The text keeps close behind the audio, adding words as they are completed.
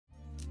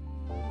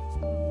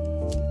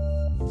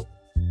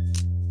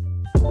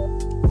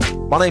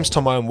My name's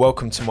Tommo and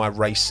welcome to my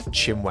race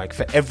Chinwag.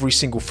 For every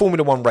single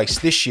Formula 1 race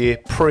this year,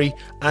 pre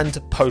and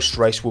post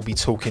race, we'll be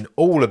talking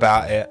all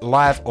about it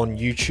live on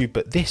YouTube,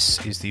 but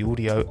this is the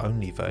audio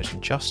only version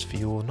just for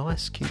your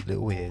nice cute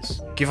little ears.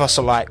 Give us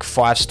a like,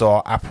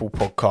 5-star Apple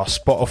Podcast,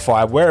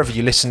 Spotify, wherever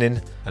you're listening,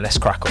 and let's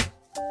crack on.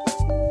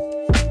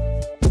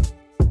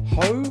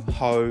 Ho,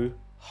 ho,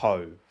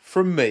 ho.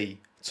 From me,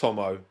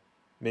 Tommo,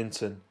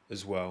 Minton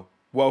as well.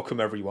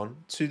 Welcome everyone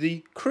to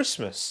the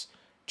Christmas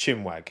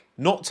Chinwag.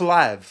 Not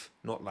live.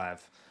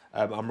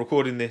 I'm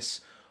recording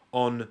this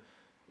on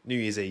New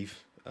Year's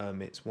Eve.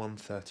 It's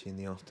 1:30 in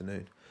the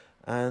afternoon.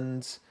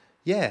 And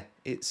yeah,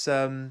 it's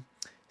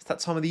that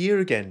time of the year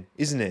again,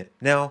 isn't it?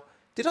 Now,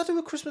 did I do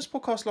a Christmas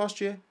podcast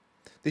last year?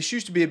 This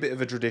used to be a bit of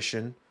a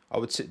tradition. I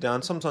would sit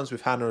down, sometimes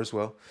with Hannah as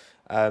well.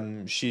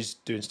 She's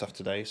doing stuff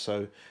today,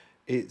 so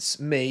it's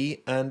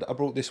me, and I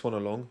brought this one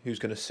along, who's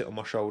going to sit on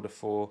my shoulder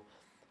for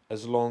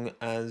as long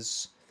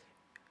as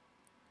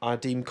I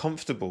deem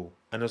comfortable,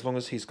 and as long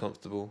as he's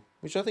comfortable,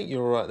 which I think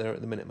you're all right there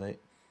at the minute, mate.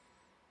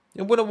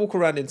 And when I walk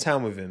around in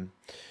town with him,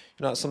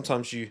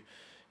 sometimes you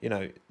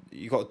got a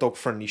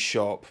dog-friendly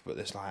shop, but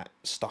there's like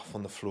stuff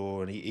on the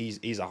floor, and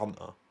he's a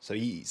hunter, so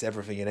he eats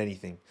everything and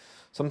anything.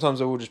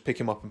 Sometimes I will just pick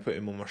him up and put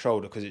him on my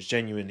shoulder because it's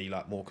genuinely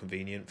like more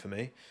convenient for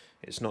me.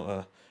 It's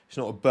not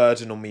a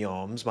burden on my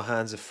arms. My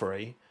hands are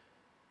free.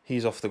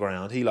 He's off the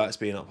ground. He likes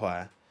being up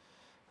high.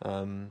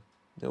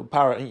 Little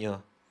parrot, ain't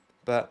you?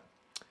 But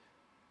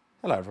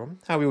hello everyone.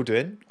 How are we all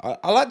doing?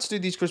 I like to do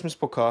these Christmas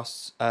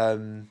podcasts.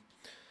 I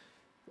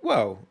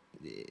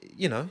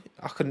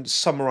can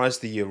summarise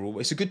the year all.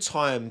 It's a good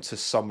time to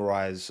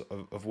summarise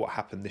of what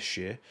happened this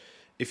year,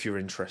 if you're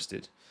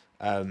interested,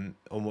 on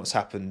what's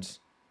happened.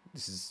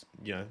 This is,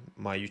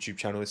 my YouTube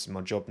channel. This is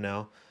my job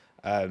now.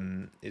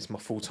 It's my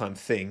full-time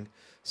thing.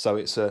 So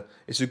it's a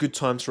good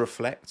time to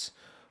reflect.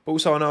 But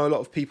also I know a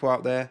lot of people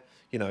out there,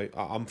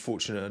 I'm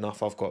fortunate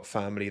enough. I've got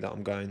family that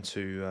I'm going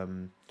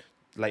to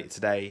later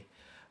today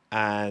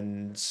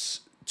and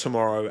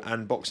tomorrow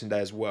and Boxing Day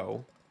as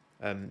well.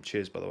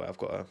 Cheers, by the way. I've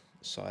got a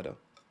cider.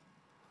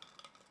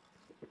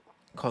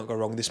 Can't go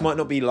wrong. This might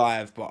not be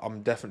live, but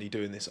I'm definitely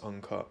doing this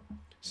uncut.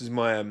 This is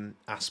my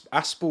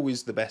Aspel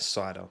is the best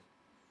cider.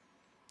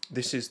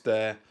 This is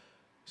it's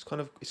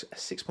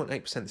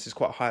 6.8%. This is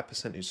quite a high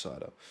percentage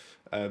cider.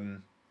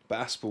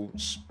 But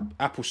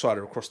apple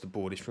cider across the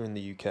board, if you're in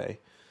the UK,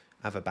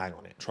 have a bang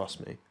on it,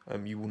 trust me.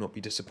 You will not be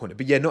disappointed.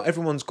 But yeah, not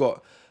everyone's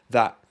got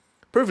that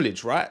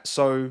privilege, right?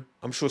 So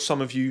I'm sure some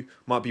of you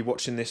might be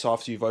watching this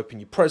after you've opened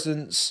your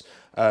presents,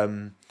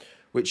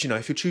 which,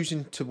 if you're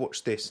choosing to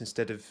watch this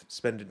instead of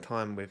spending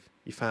time with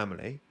your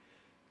family,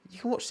 you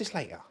can watch this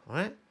later,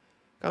 right?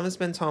 Go and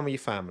spend time with your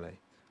family.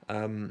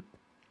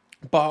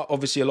 But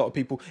obviously a lot of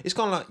people, it's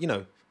kind of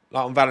like,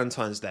 like on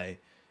Valentine's Day,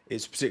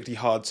 it's a particularly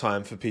hard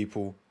time for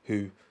people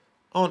who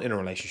aren't in a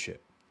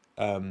relationship.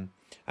 And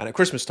at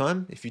Christmas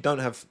time, if you don't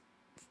have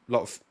a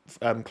lot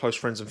of close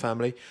friends and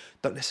family,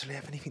 don't necessarily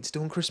have anything to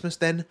do on Christmas,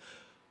 then,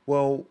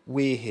 well,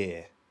 we're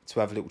here to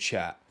have a little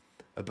chat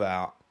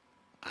about,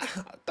 I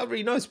don't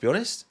really know, to be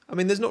honest. I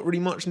mean, there's not really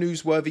much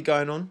newsworthy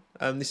going on.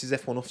 This is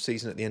F1 off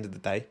season at the end of the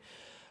day.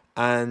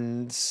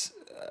 And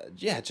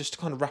just to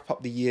kind of wrap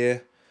up the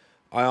year,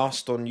 I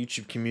asked on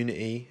YouTube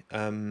community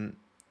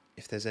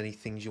if there's any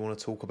things you want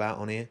to talk about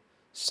on here.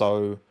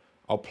 So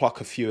I'll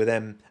pluck a few of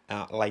them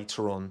out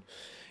later on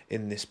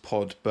in this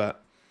pod.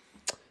 But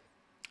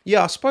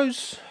yeah, I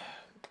suppose,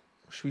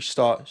 should we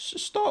start?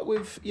 Start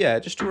with,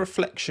 just a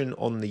reflection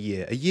on the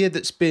year. A year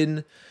that's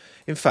been,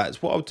 in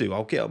fact, what I'll do,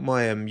 I'll get up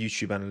my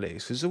YouTube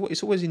analytics, because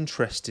it's always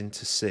interesting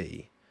to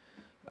see,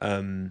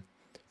 from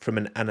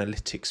an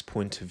analytics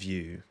point of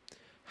view,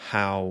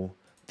 how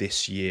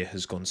this year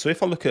has gone. So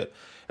if I look at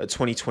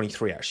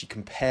 2023, actually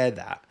compare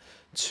that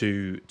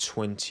to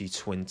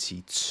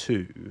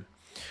 2022,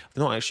 I've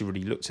not actually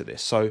really looked at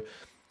this. So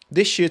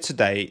this year to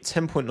date,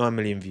 10.9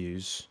 million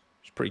views.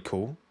 It's pretty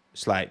cool.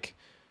 It's like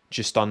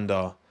just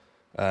under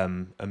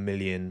a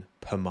million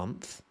per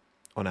month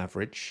on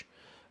average.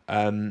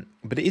 But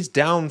it is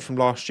down from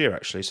last year,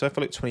 actually. So if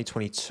I look at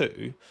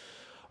 2022,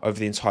 over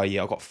the entire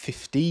year, I got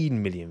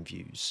 15 million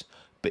views.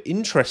 But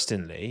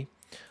interestingly,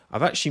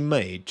 I've actually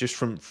made, just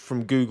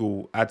from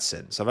Google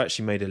AdSense, I've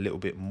actually made a little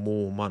bit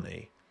more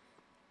money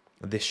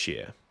this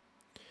year,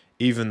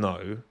 even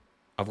though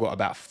I've got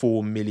about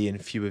 4 million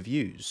fewer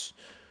views,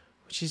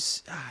 which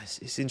is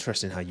it's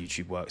interesting how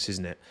YouTube works,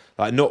 isn't it?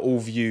 Like not all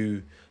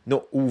views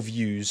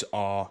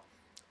are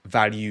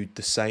valued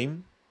the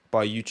same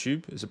by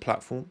YouTube as a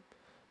platform,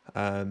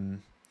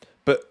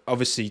 but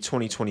obviously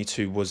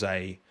 2022 was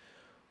a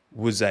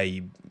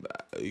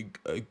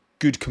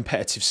good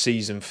competitive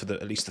season for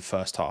at least the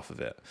first half of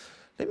it.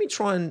 Let me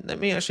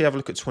actually have a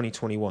look at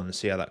 2021 and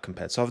see how that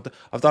compared. So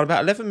I've done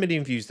about 11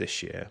 million views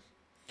this year.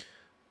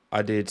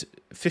 I did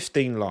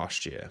 15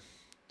 last year.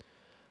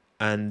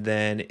 And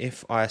then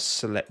if I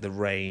select the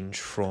range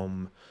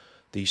from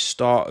the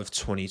start of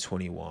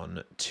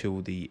 2021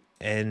 till the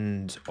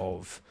end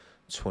of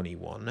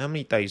 21, how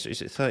many days?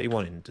 Is it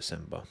 31 in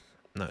December?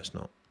 No, it's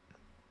not.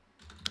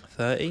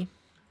 30?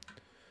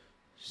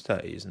 It's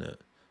 30, isn't it?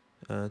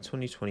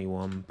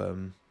 2021,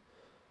 boom.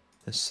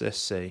 Let's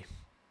see.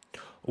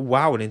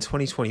 Wow, and in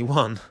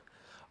 2021,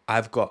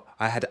 I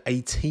had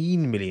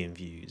 18 million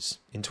views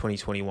in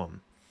 2021.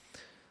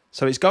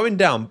 So it's going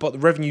down, but the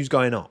revenue's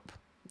going up.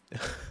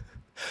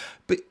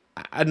 But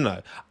I don't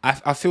know.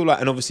 I feel like,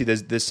 and obviously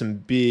there's some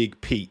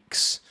big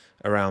peaks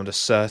around a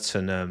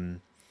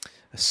certain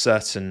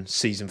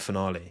season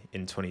finale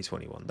in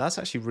 2021. That's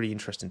actually really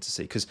interesting to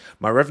see, because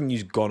my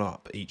revenue's gone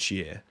up each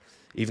year,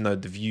 even though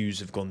the views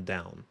have gone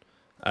down.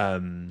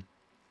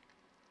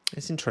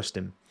 It's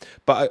interesting.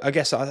 But I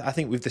guess I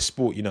think with this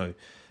sport,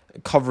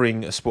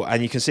 covering a sport,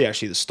 and you can see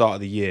actually at the start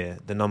of the year,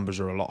 the numbers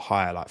are a lot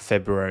higher. Like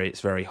February, it's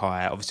very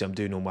high. Obviously, I'm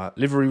doing all my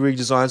livery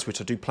redesigns, which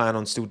I do plan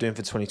on still doing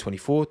for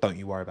 2024. Don't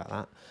you worry about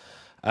that.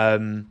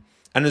 And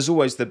there's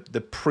always the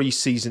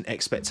pre-season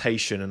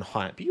expectation and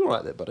hype. You all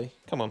right there, buddy?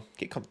 Come on,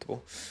 get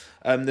comfortable.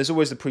 There's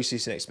always the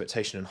pre-season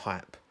expectation and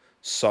hype.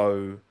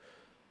 So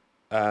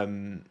you're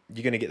going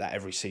to get that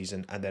every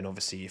season. And then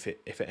obviously if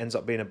it ends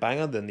up being a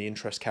banger, then the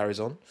interest carries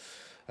on.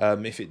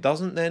 If it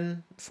doesn't,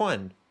 then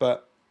fine.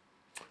 But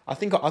I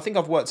think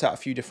I've worked out a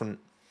few different,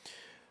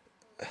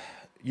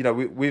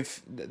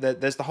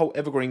 there's the whole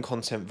evergreen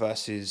content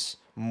versus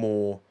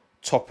more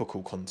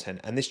topical content,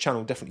 and this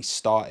channel definitely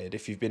started,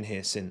 if you've been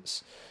here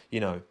since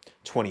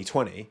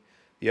 2020,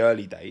 the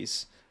early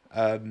days,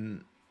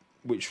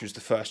 which was the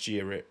first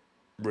year it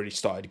really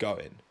started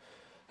going.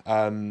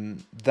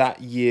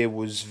 That year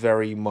was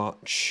very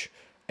much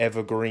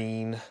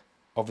evergreen.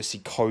 Obviously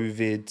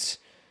COVID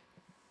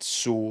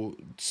saw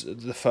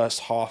the first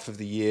half of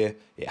the year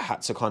it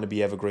had to kind of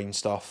be evergreen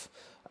stuff,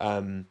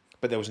 but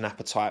there was an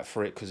appetite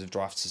for it because of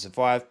Drive to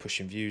Survive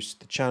pushing views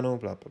to the channel,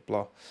 blah blah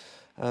blah.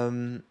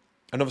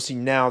 And obviously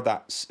now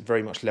that's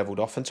very much leveled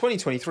off. And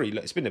 2023,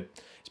 look, it's been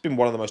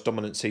one of the most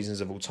dominant seasons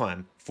of all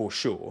time, for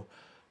sure.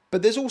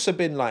 But there's also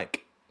been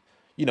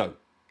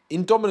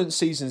in dominant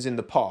seasons in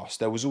the past,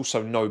 there was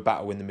also no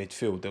battle in the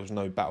midfield. There was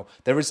no battle.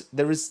 There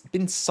has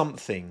been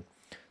something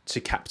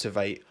to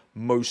captivate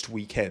most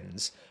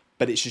weekends,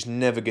 but it's just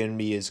never going to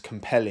be as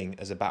compelling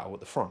as a battle at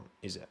the front,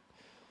 is it?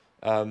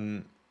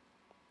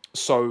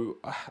 So,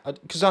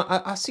 because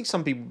I see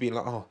some people being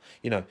like,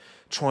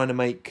 trying to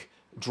make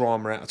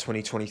drama out of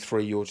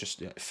 2023, you're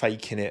just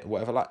faking it,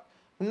 whatever. Like,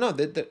 no,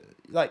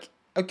 like,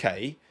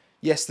 okay,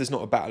 yes, there's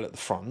not a battle at the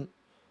front,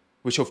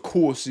 which of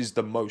course is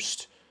the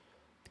most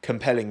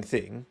compelling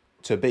thing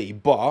to be,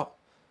 but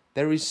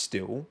there is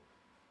still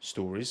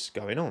stories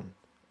going on.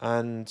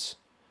 And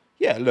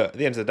yeah, look, at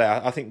the end of the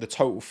day, I think the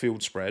total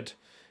field spread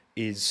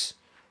is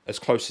as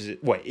close as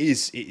it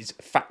is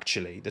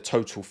factually, the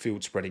total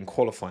field spread in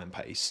qualifying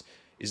pace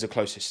is the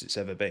closest it's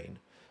ever been.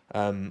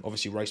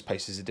 Obviously, race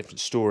pace is a different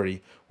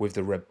story with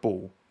the Red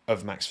Bull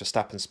of Max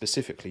Verstappen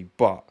specifically.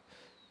 But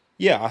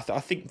yeah, I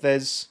think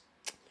there's,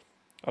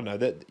 I don't know,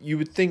 that you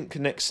would think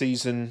next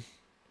season.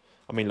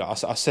 I mean,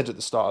 like I said at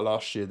the start of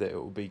last year that it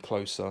will be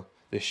closer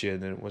this year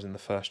than it was in the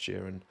first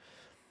year, and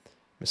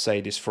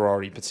Mercedes,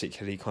 Ferrari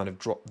particularly kind of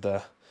dropped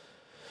a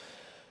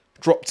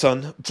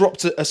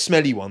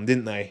smelly one,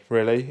 didn't they?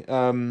 Really.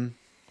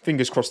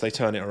 Fingers crossed they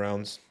turn it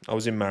around. I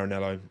was in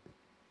Maranello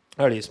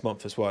earlier this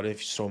month as well. I don't know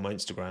if you saw my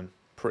Instagram.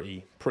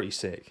 Pretty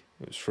sick.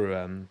 It was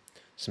through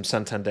some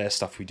Santander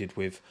stuff we did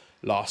with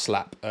Last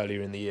Lap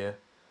earlier in the year,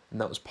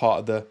 and that was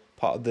part of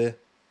the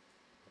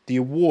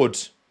award.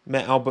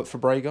 Met Albert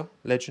Fabrega,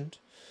 legend,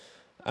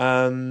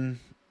 and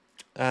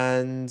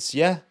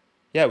yeah,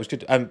 it was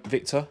good.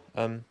 Victor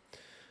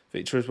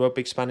as well,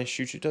 big Spanish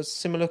YouTuber, does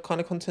similar kind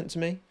of content to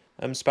me.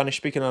 Spanish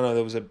speaking. I know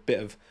there was a bit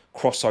of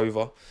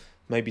crossover.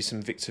 Maybe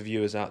some Victor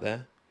viewers out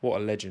there. What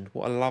a legend!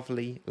 What a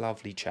lovely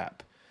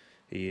chap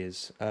he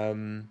is.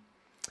 And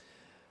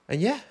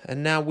yeah,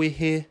 and now we're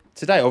here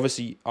today.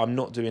 Obviously, I'm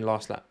not doing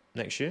Last Lap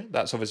next year.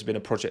 That's obviously been a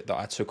project that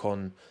I took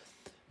on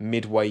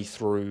midway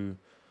through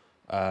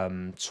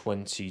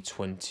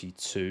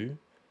 2022.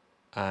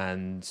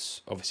 And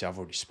obviously, I've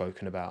already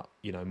spoken about,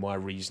 my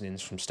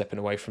reasonings from stepping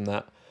away from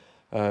that.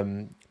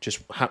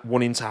 Just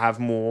wanting to have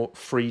more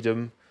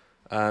freedom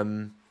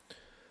to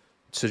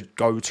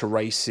go to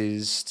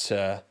races,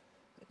 to,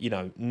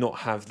 not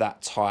have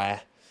that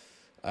tie,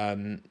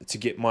 to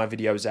get my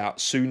videos out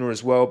sooner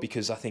as well,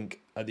 because I think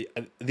at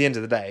the end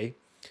of the day,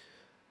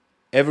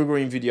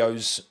 evergreen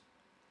videos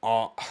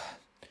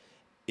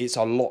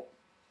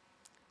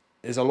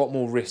there's a lot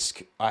more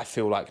risk, I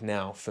feel like,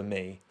 now for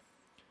me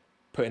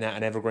putting out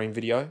an evergreen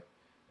video,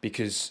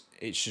 because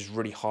it's just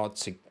really hard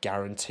to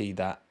guarantee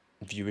that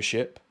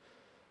viewership.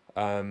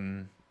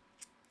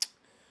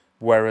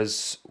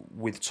 Whereas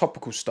with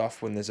topical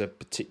stuff, when there's a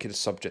particular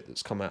subject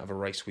that's come out of a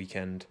race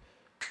weekend,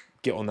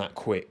 get on that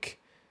quick.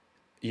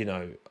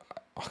 I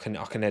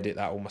can edit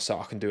that all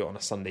myself. I can do it on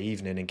a Sunday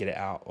evening and get it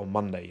out on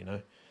Monday.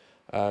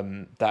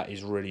 That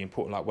is really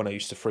important. Like when I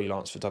used to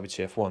freelance for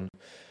WTF1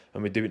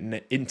 and we're doing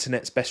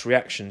internet's best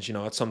reactions,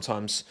 I'd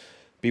sometimes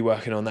be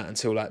working on that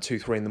until like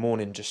 2-3 in the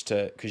morning,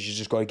 because you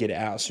just got to get it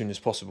out as soon as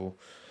possible.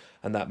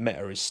 And that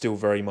meta is still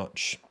very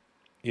much,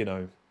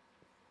 the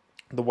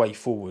way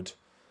forward.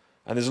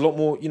 And there's a lot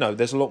more,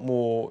 there's a lot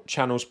more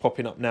channels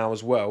popping up now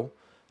as well.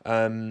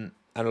 And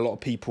a lot of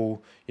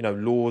people,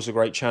 Law's a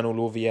great channel,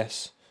 Law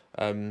VS,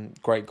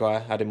 great guy,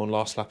 had him on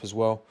Last Lap as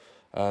well.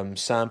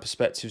 Sam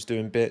Perspective's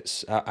doing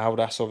bits,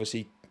 Aldas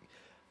obviously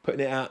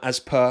putting it out as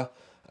per.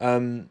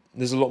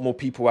 There's a lot more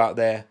people out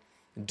there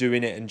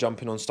doing it and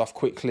jumping on stuff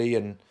quickly,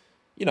 and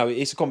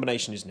it's a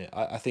combination, isn't it?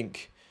 I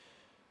think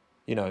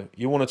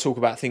you want to talk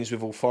about things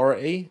with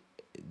authority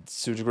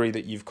to a degree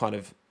that you've kind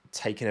of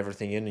taken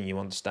everything in and you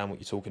understand what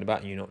you're talking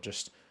about and you're not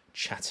just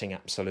chatting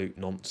absolute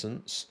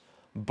nonsense.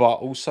 But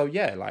also,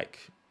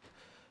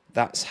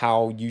 that's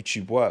how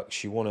YouTube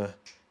works. You want to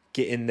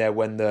get in there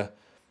when the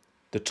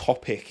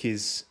topic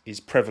is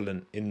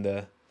prevalent in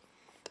the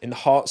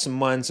hearts and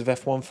minds of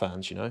F1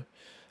 fans,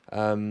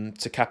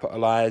 to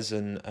capitalise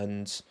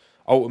and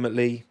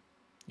ultimately,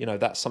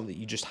 that's something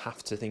you just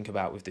have to think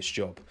about with this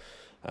job,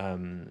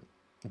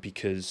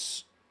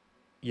 because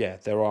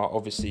there are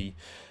obviously,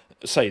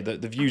 say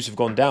that the views have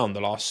gone down the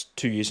last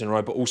 2 years in a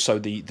row, but also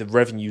the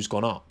revenue's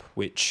gone up,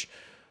 which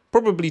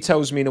probably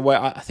tells me in a way,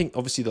 I think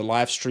obviously the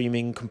live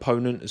streaming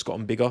component has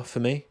gotten bigger for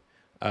me,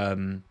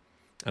 and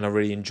I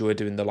really enjoy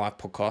doing the live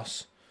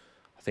podcasts.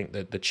 I think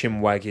that the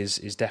Chinwag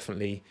is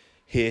definitely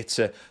here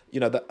to,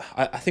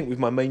 I think with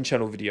my main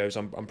channel videos,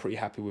 I'm pretty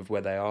happy with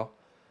where they are.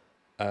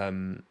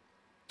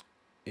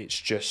 It's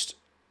just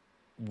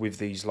with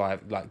these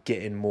live,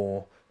 getting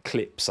more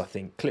clips. I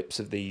think clips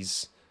of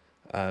these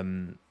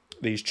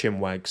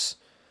Chinwags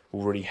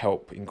will really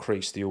help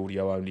increase the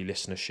audio only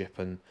listenership,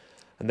 and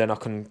then I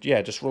can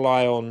just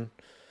rely on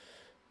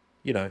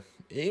rely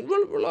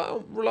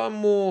on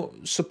more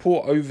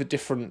support over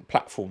different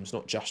platforms,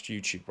 not just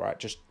YouTube, right?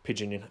 Just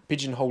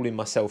pigeonholing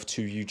myself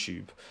to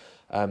YouTube,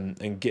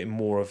 and getting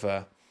more of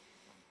a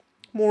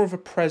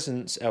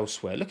presence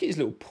elsewhere. Look at his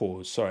little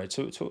paws. Sorry,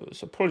 so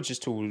apologies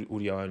to all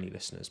audio only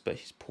listeners, but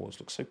his paws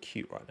look so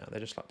cute right now. They're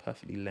just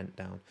perfectly lent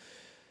down.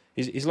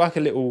 He's like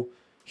a little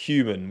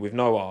human with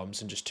no arms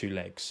and just 2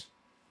 legs,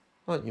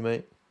 aren't you,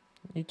 mate?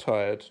 You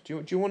tired?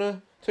 Do you want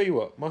to? Tell you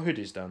what, my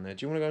hoodie's down there.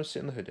 Do you want to go and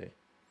sit in the hoodie?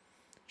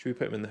 Should we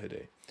put him in the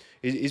hoodie?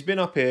 He's been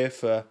up here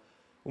for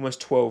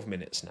almost 12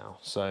 minutes now.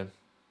 So,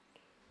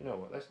 you know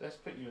what? Let's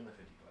put you in the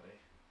hoodie, buddy.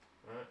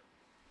 All right.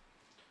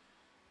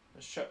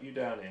 Let's chuck you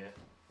down here.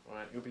 All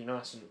right. You'll be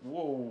nice and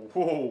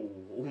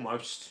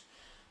almost.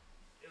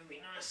 You'll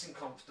be nice and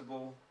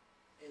comfortable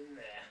in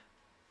there.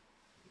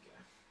 There you go.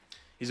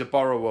 He's a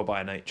borrower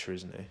by nature,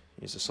 isn't he?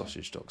 He's a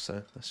sausage dog,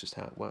 so that's just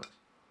how it works.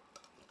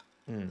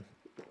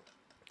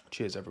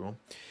 Cheers, everyone.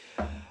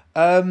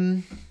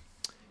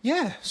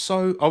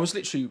 So I was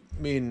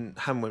me and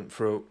Ham went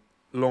for a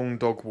long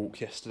dog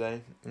walk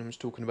yesterday, and I was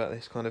talking about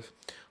this kind of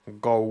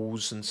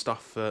goals and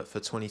stuff for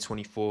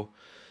 2024.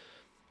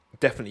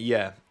 Definitely,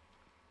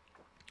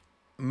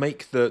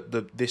 make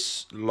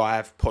this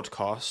live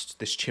podcast,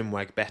 this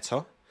Chinwag,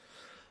 better.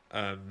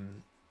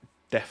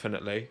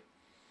 Definitely.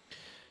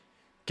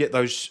 Get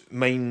those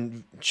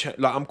main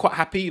I'm quite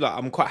happy.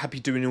 I'm quite happy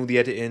doing all the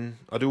editing.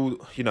 I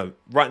do,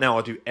 right now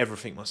I do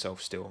everything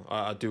myself still.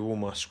 I do all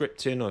my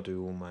scripting, I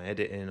do all my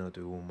editing, I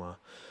do all my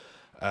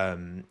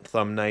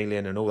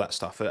thumbnailing and all that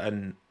stuff.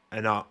 And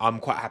I'm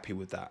quite happy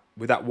with that.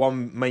 With that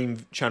one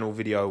main channel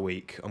video a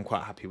week, I'm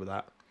quite happy with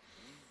that.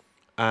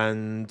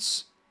 And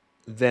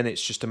then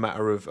it's just a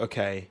matter of,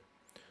 okay,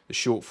 the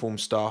short form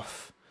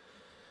stuff.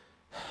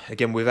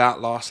 Again,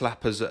 without Last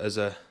Lap as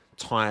a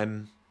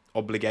time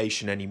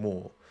obligation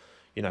anymore,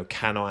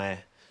 can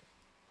I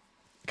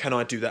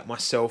do that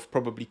myself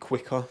probably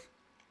quicker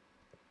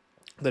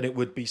than it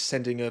would be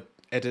sending a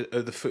edit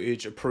of the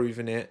footage,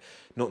 approving it,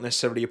 not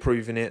necessarily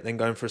approving it, then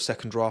going for a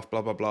second draft,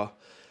 blah blah blah.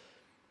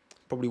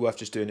 Probably worth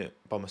just doing it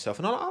by myself.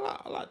 And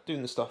I like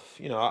doing the stuff,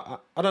 I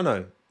don't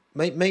know,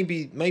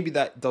 maybe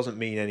that doesn't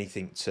mean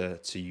anything to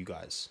you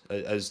guys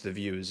as the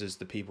viewers, as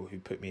the people who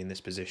put me in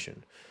this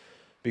position,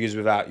 because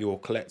without your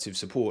collective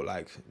support,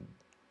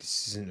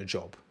 this isn't a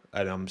job.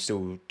 And I'm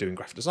still doing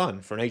graphic design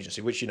for an agency,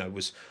 which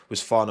was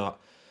fun.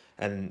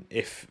 And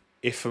if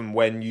and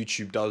when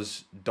YouTube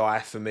does die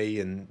for me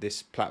and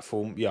this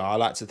platform, I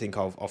like to think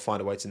I'll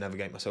find a way to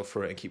navigate myself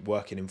through it and keep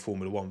working in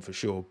Formula One for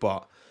sure.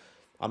 But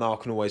I know I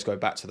can always go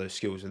back to those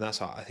skills, and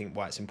that's I think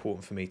why it's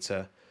important for me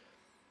to,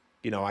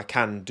 I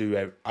can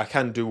do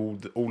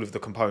all of the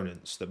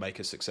components that make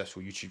a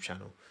successful YouTube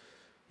channel.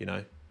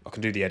 I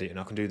can do the editing,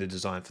 I can do the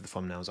design for the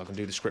thumbnails, I can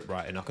do the script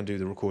writing, I can do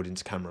the recording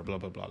to camera, blah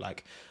blah blah.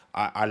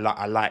 I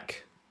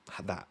like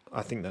that.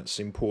 I think that's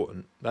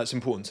important. That's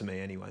important to me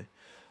anyway.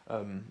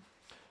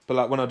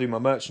 But when I do my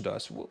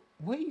merchandise, where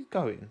are you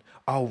going?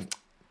 Oh,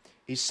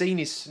 he's seen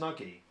his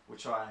Snuggie,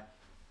 which I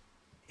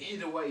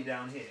hid away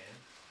down here.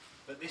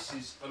 But this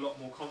is a lot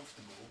more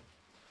comfortable,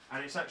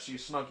 and it's actually a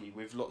Snuggie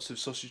with lots of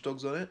sausage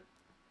dogs on it.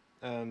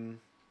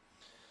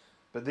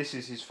 But this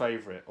is his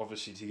favourite,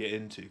 obviously, to get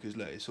into, because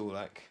look, it's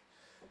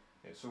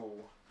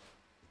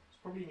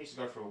probably needs to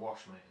go for a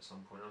wash, mate, at some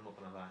point. I'm not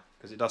going to lie,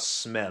 because it does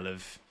smell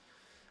of.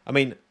 I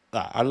mean,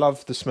 I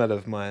love the smell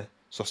of my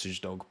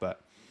sausage dog,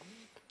 but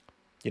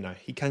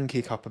he can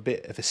kick up a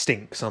bit of a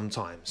stink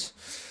sometimes.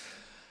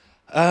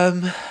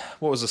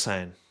 what was I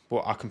saying?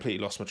 Well, I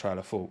completely lost my trail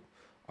of thought.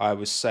 I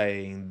was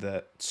saying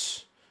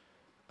that.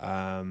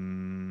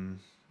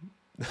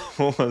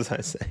 What was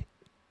I saying?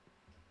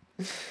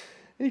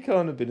 It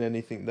can't have been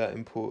anything that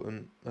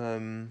important.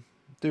 Doing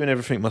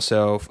everything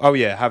myself. Oh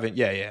yeah,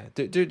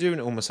 doing it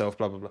all myself.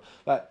 Blah blah blah.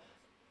 Like,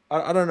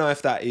 I don't know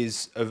if that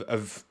is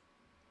of.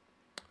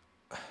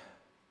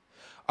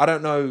 I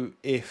don't know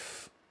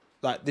if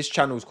like this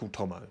channel is called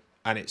Tommo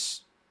and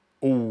it's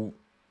all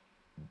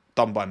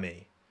done by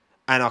me,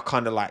 and I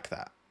kind of like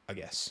that. I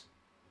guess,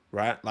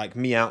 right? Like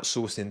me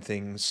outsourcing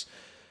things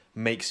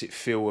makes it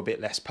feel a bit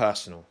less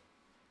personal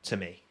to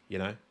me, you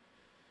know,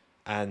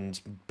 and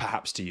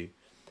perhaps to you.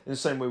 In the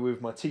same way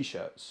with my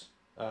t-shirts,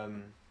 I've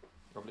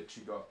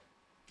literally got,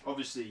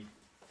 obviously,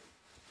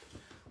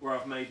 where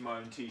I've made my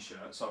own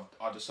t-shirts,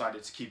 I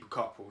decided to keep a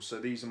couple. So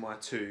these are my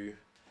two.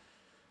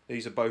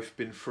 These have both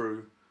been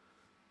through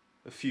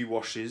a few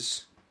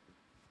washes.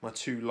 My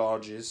two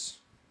larges.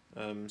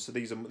 So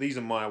these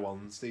are my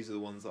ones. These are the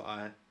ones that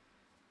I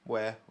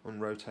wear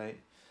and rotate.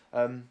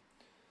 But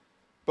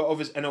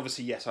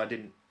obviously, yes, I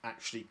didn't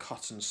actually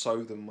cut and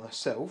sew them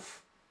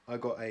myself. I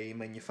got a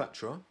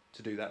manufacturer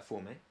to do that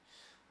for me.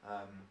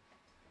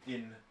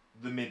 In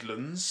the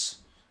Midlands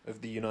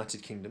of the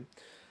United Kingdom.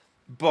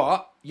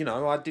 But, you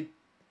know, I did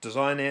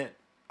design it.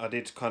 I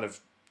did kind of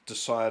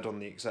decide on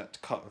the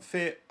exact cut and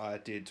fit. I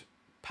did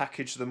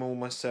package them all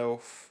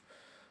myself.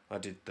 I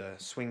did the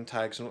swing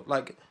tags and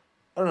like,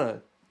 I don't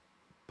know.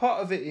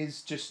 Part of it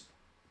is just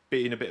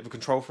being a bit of a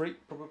control freak,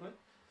 probably.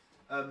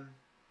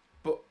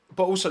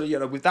 But also, you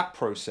know, with that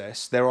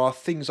process, there are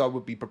things I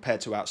would be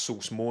prepared to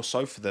outsource more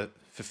so for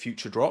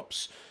future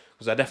drops,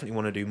 because I definitely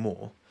want to do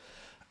more.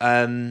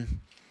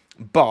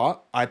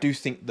 But I do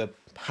think the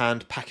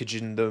hand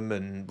packaging them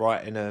and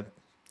writing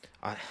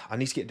I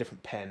need to get a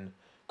different pen,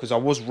 because I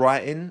was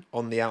writing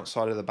on the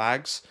outside of the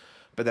bags,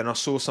 but then I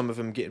saw some of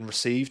them getting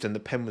received and the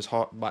pen was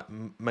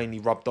mainly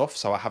rubbed off,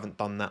 so I haven't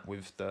done that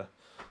with the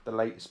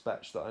latest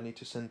batch that I need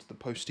to send to the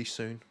postie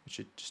soon, which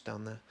is just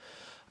down there.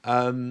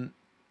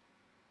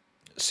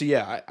 So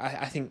yeah,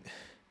 I think,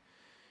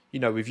 you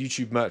know, with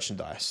YouTube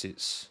merchandise,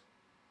 it's,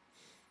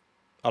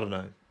 I don't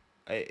know,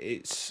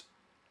 it's,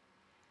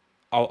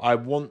 I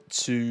want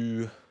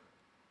to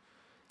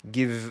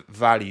give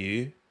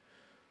value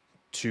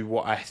to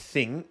what I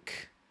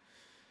think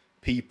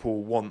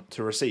people want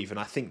to receive, and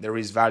I think there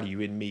is value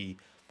in me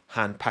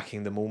hand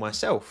packing them all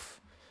myself,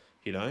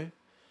 you know,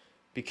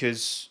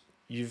 because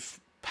you've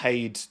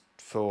paid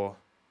for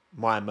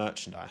my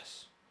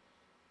merchandise,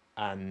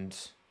 and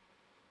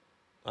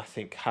I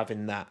think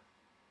having that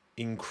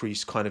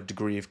increased kind of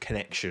degree of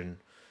connection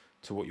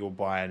to what you're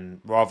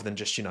buying, rather than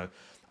just, you know,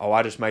 oh,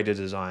 I just made a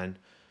design,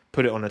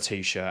 put it on a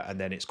t-shirt, and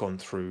then it's gone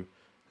through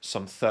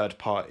some third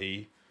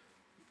party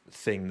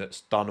thing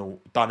that's done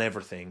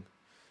everything,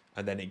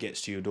 and then it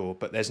gets to your door.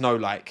 But there's no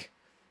like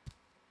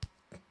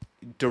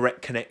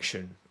direct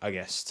connection, I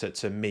guess,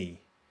 to me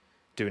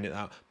doing it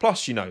that.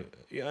 Plus, you know,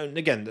 and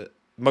again,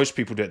 most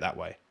people do it that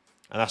way,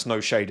 and that's no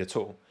shade at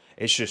all.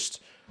 It's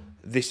just,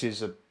 this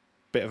is a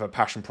bit of a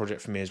passion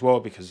project for me as well,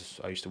 because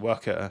I used to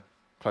work at a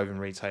clothing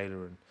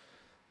retailer, and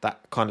that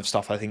kind of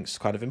stuff I think is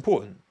kind of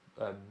important.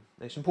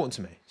 It's important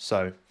to me.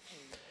 So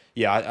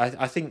yeah,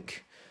 I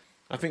think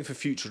for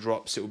future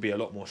drops it will be a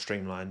lot more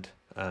streamlined.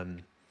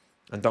 And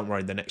don't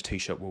worry, the next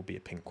t-shirt will be a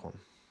pink one.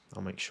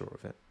 I'll make sure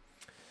of it.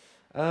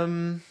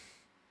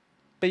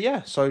 But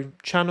yeah, so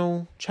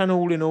channel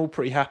all in all,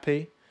 pretty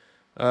happy.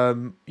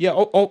 Yeah,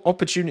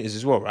 opportunities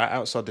as well, right?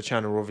 Outside the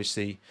channel,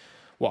 obviously,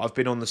 I've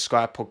been on the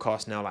Sky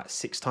podcast now like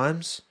 6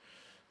 times,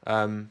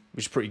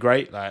 which is pretty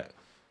great. Like,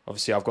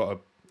 obviously, I've got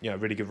a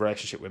really good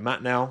relationship with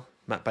Matt now,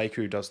 Matt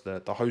Baker, who does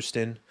the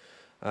hosting.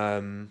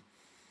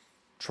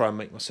 Try and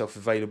make myself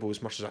available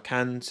as much as I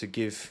can to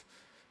give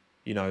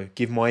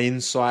my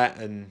insight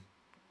and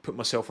put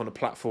myself on a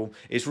platform.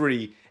 It's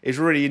really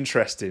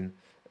interesting.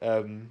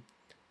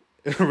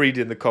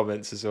 Reading the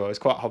comments as well, it's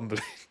quite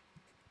humbling.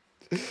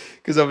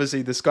 Because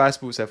obviously the Sky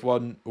Sports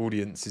F1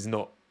 audience is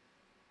not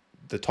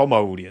the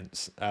Tommo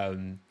audience.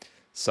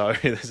 So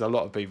there's a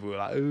lot of people who are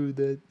like,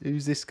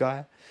 who's this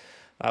guy?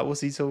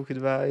 What's he talking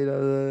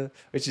about?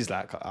 Which is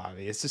like, I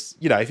mean, it's just,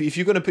 if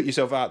you're going to put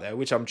yourself out there,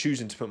 which I'm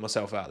choosing to put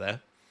myself out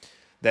there,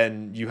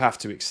 then you have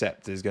to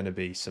accept there's going to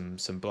be some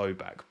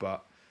blowback.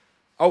 But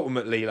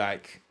ultimately,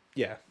 like,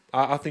 yeah,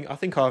 I think I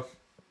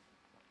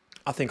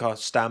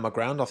stand my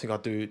ground. I think I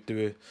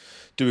do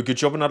a good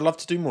job, and I'd love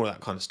to do more of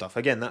that kind of stuff.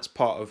 Again, that's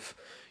part of,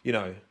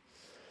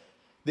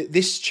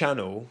 this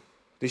channel,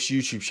 this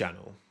YouTube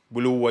channel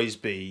will always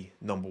be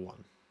number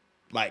one.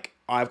 Like,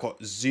 I've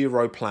got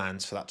zero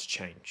plans for that to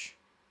change.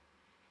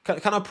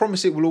 Can I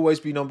promise it will always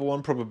be number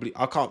one? Probably.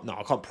 I can't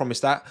promise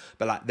that.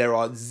 But like,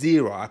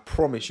 I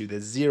promise you,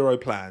 there's zero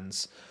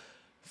plans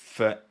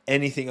for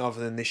anything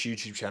other than this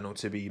YouTube channel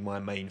to be my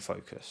main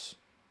focus.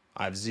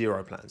 I have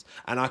zero plans.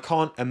 And I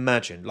can't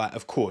imagine, like,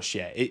 of course,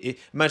 yeah.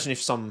 Imagine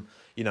if some,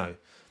 I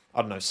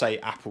don't know, say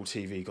Apple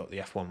TV got the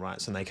F1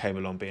 rights and they came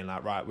along being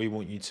like, right, we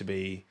want you to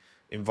be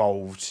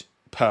involved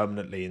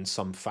permanently in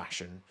some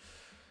fashion.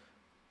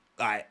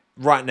 like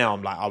right now,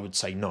 I'm like, I would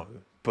say no.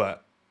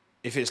 But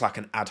if it's like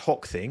an ad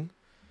hoc thing,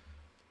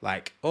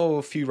 like,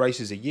 a few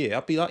races a year,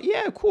 I'd be like,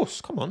 yeah, of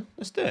course, come on,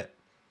 let's do it.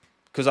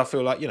 Because I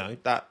feel like,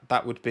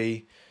 that would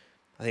be,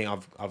 I think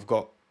I've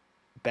got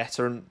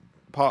better, and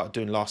part of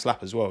doing last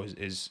lap as well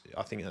is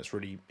I think that's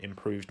really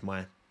improved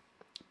my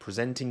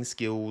presenting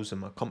skills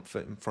and my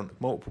comfort in front of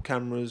multiple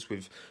cameras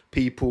with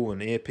people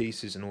and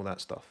earpieces and all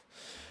that stuff,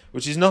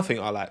 which is nothing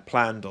I like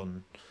planned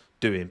on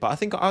doing, but I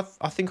think I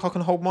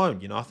can hold my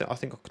own. I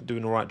think I can do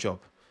an all right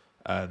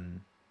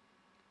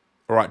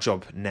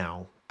job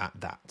now at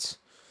that.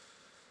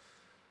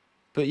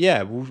 But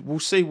yeah, we'll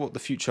see what the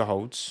future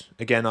holds.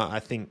 Again, I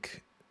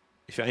think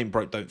if it ain't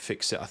broke, don't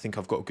fix it. I think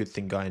I've got a good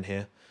thing going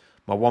here.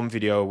 My one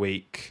video a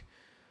week,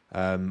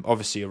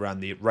 obviously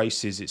around the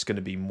races, it's going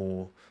to be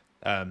more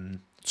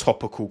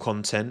topical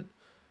content.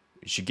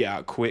 It should get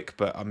out quick,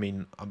 but I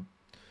mean,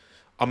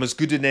 I'm as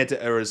good an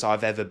editor as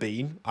I've ever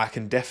been. I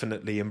can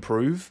definitely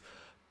improve,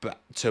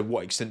 but to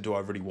what extent do I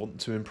really want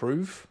to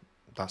improve?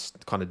 That's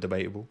kind of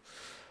debatable.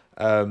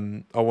 I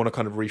want to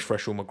kind of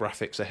refresh all my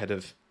graphics ahead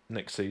of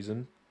next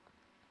season,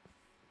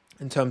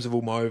 in terms of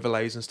all my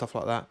overlays and stuff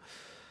like that.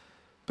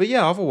 But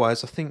yeah,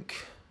 otherwise I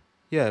think,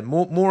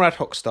 more ad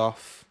hoc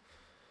stuff.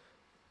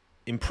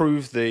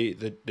 Improve the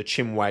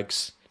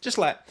Chinwags. Just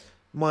like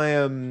my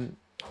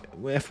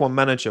F1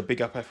 manager, big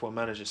up F1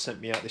 manager,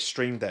 sent me out this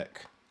stream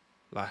deck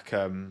like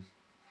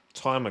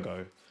time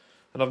ago,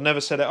 and I've never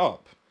set it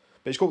up.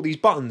 But it's got all these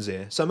buttons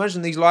here. So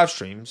imagine these live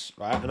streams,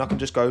 right? And I can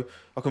just put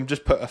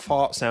a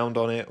fart sound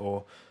on it,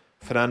 or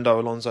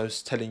Fernando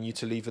Alonso's telling you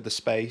to leave the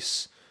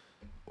space,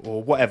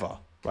 or whatever.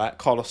 Right,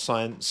 Carlos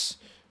Sainz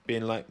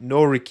being like,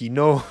 "No, Ricky,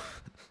 no."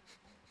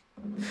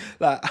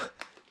 Like,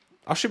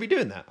 I should be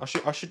doing that. I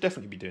should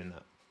definitely be doing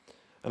that,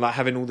 and like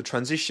having all the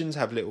transitions,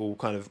 have little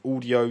kind of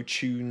audio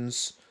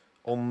tunes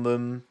on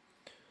them,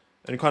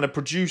 and kind of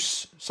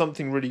produce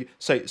something really.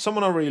 Say,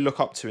 someone I really look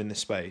up to in this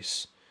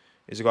space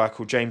is a guy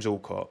called James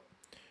Alcott,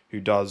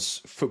 who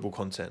does football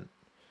content,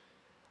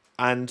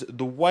 and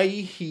the way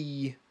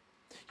he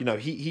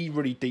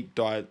really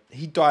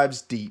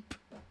dives deep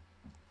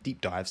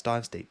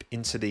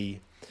into the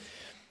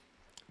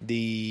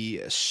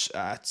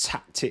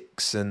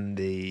tactics and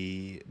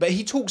but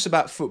he talks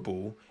about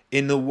football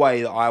in the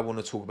way that I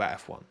want to talk about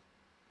F1.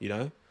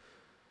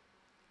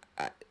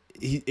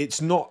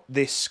 It's not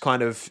this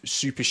kind of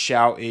super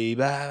shouty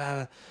blah, blah,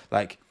 blah,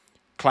 like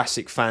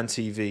classic fan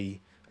TV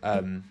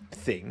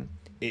thing.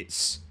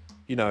 It's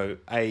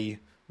a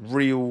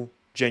real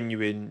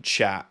genuine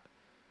chat.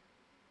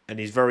 And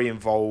he's very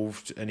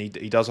involved, and he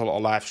does a lot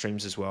of live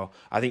streams as well.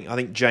 I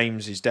think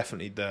James is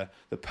definitely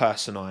the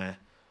person I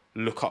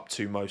look up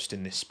to most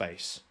in this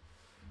space,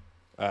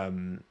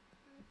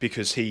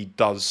 because he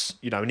does,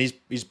 and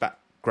his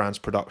background's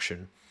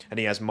production, and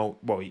he has he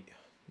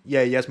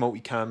has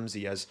multicams,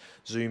 he has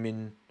zoom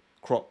in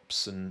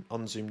crops and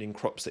unzoomed in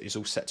crops that is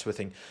all set to a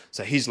thing.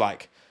 So he's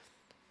like,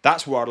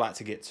 that's where I'd like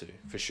to get to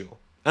for sure.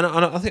 And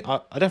I think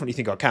I definitely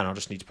think I can. I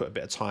just need to put a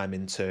bit of time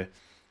into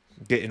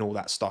getting all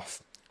that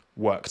stuff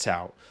worked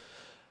out.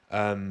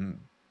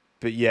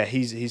 But yeah,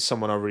 he's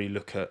someone I really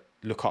look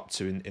up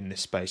to in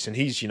this space, and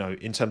he's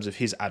in terms of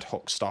his ad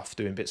hoc stuff,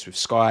 doing bits with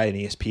Sky and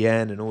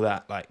ESPN and all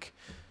that, like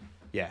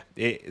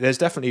there's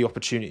definitely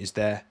opportunities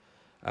there.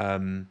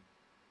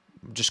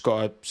 Just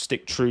got to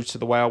stick true to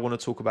the way I want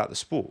to talk about the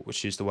sport,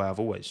 which is the way I've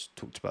always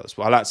talked about the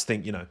sport. I like to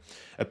think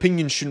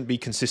opinions shouldn't be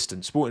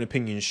consistent. Sporting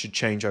opinions should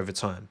change over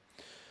time,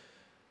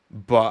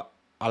 but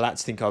I like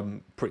to think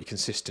I'm pretty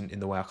consistent in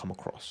the way I come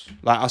across.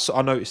 Like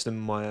I noticed in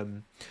my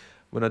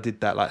when I did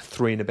that like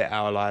 3 and a bit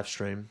hour live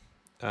stream,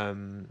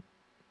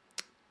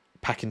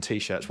 packing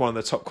t-shirts. One of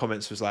the top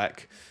comments was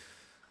like,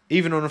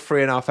 even on a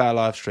 3.5 hour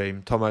live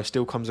stream, Tommo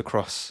still comes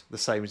across the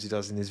same as he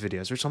does in his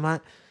videos. Which I'm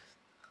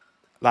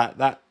like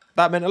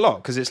that meant a lot,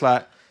 because it's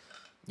like,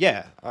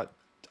 I'm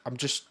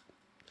just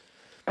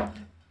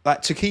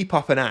like, to keep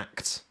up an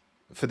act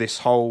for this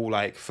whole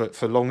like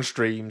for long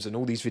streams and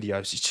all these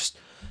videos. It's just,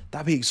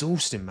 that'd be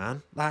exhausting,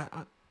 man. Like,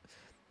 I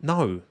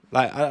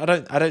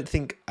don't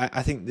think.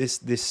 I think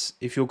this.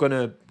 If you're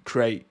gonna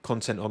create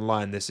content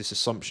online, there's this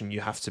assumption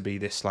you have to be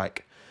this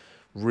like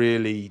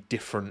really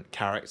different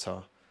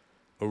character,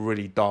 a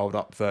really dialed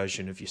up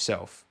version of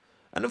yourself.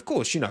 And of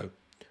course,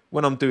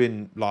 when I'm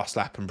doing last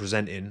lap and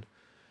presenting,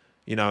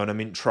 and I'm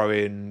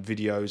introing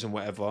videos and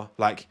whatever,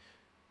 like,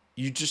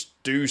 you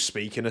just do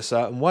speak in a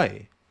certain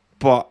way.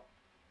 But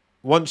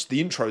once the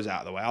intro's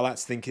out of the way, I like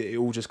to think it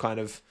all just kind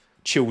of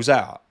chills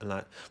out, and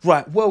like,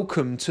 right,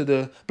 welcome to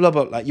the blah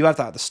blah, like you have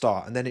that at the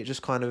start, and then it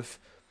just kind of,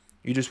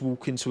 you just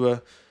walk into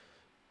a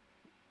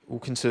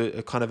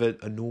kind of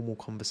a normal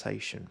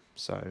conversation.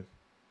 So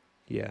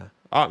yeah,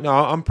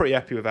 I'm pretty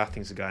happy with how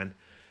things are going.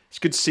 It's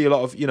good to see a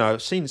lot of,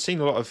 seen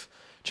a lot of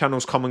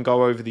channels come and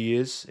go over the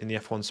years in the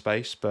F1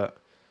 space, but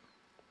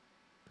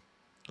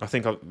I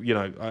think I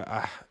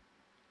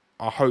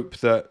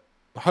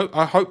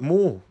hope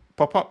more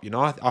pop up.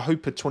 I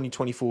hope a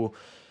 2024,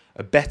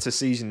 a better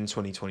season in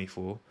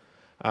 2024,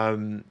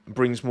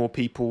 brings more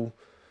people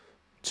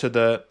to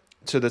the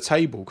to the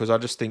table, because I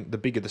just think the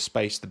bigger the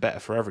space, the better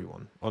for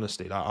everyone.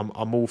 Honestly, like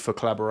I'm all for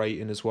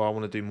collaborating as well. I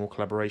want to do more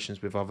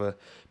collaborations with other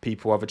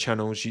people, other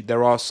channels.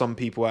 There are some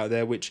people out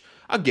there which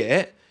I get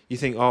it. You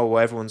think, oh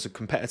well, everyone's a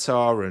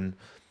competitor, and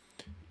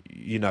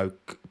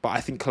but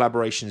I think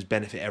collaborations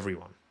benefit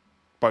everyone,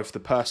 both the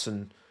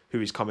person who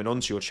is coming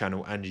onto your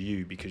channel and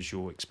you, because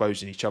you're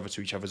exposing each other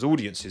to each other's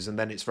audiences, and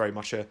then it's very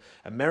much a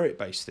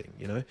merit-based thing.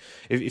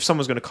 If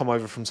someone's going to come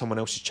over from someone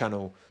else's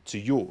channel to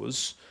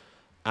yours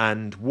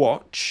and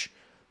watch,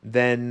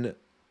 then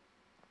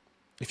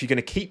if you're going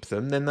to keep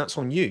them, then that's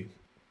on you.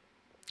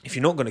 If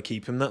you're not going to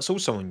keep them, that's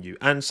also on you.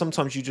 And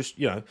sometimes you just,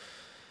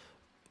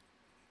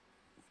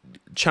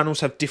 channels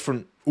have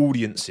different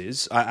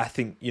audiences. I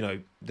think,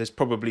 there's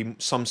probably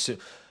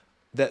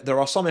there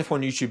are some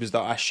F1 YouTubers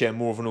that I share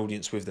more of an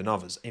audience with than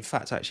others. In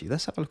fact, actually,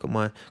 let's have a look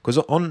at because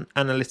on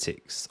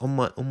analytics, on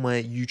my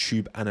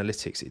YouTube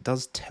analytics, it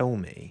does tell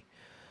me,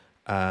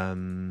 let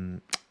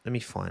me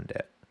find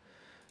it.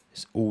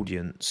 It's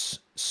audience.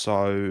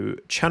 So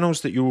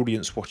channels that your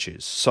audience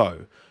watches.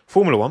 So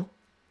Formula 1,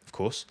 of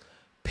course.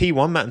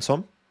 P1, Matt and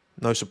Tom.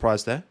 No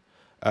surprise there.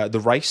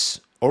 The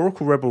Race,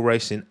 Oracle Rebel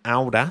Racing,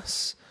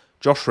 Aldas,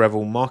 Josh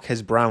Revel,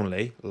 Marquez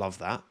Brownlee. Love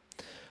that.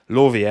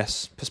 Law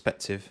VS,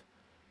 Perspective.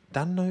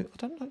 Dan No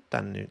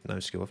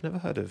Skill. I've never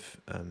heard of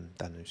Dan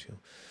No Skill.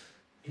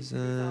 That's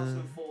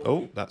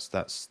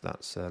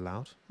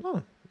loud.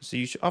 Oh, so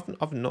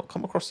I've not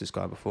come across this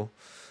guy before.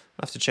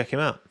 I have to check him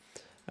out.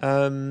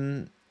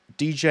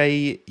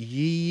 DJ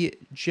Yee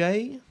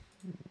J.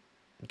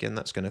 Again,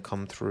 that's going to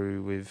come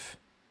through with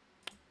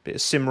a bit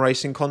of sim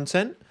racing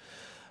content.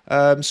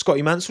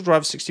 Scotty Mansell,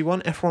 Driver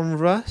 61, F1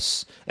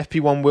 Reverse,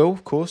 FP1 Will,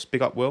 of course,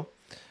 big up Will,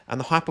 and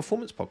the High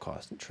Performance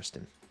Podcast.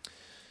 Interesting.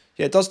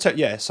 Yeah, it does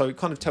so it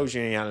kind of tells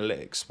you in the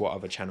analytics what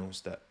other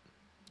channels that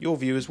your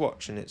viewers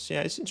watch, and it's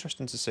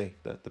interesting to see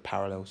the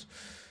parallels.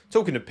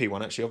 Talking of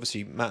P1, actually,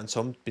 obviously Matt and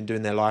Tom been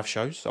doing their live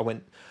shows. I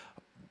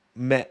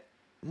might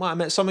have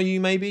met some of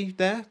you maybe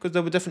there, because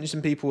there were definitely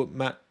some people at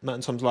Matt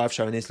and Tom's live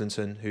show in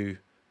Islington who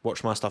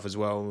watched my stuff as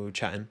well, and we were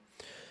chatting.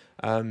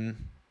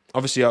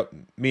 Obviously,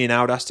 me and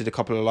Aldas did a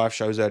couple of live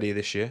shows earlier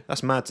this year.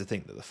 That's mad to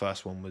think that the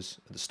first one was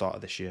at the start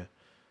of this year.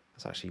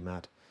 That's actually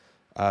mad.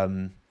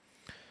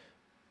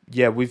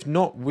 We've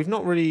not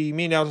really.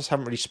 Me and Aldas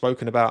haven't really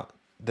spoken about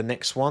the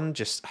next one.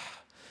 Just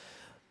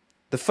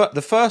the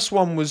first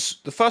one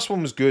was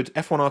good.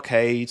 F1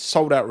 Arcade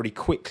sold out really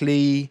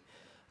quickly.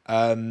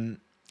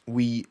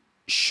 We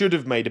should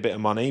have made a bit of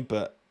money,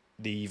 but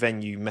the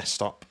venue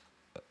messed up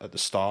at the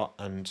start,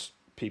 and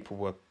people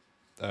were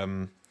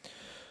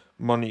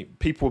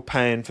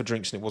paying for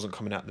drinks, and it wasn't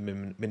coming out the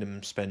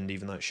minimum spend,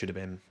 even though it should have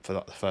been for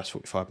the first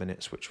 45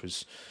 minutes, which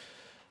was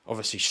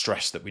obviously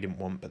stress that we didn't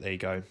want. But there you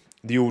go.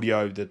 The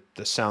audio,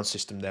 the sound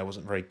system there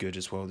wasn't very good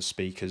as well. The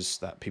speakers,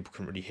 that people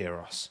couldn't really hear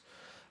us.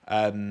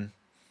 So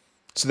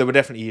there were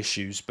definitely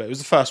issues, but it was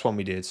the first one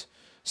we did.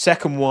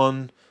 Second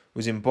one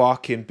was in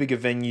Barking, bigger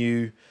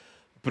venue,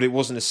 but it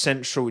wasn't as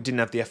central. It didn't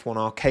have the F1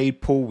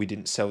 arcade pool. We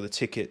didn't sell the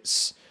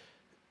tickets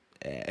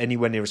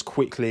anywhere near as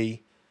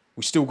quickly.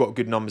 We still got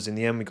good numbers in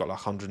the end. We got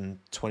like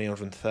 120,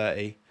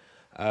 130.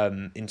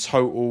 In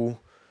total,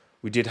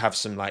 we did have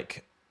some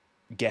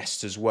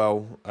guests as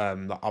well,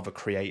 like other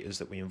creators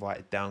that we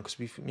invited down, because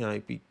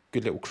it'd be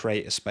good little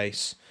creator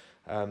space.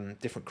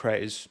 Different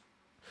creators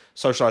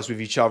socialise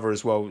with each other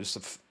as well. Just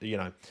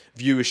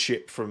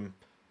viewership from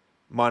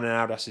mine and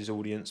Aldas's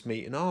audience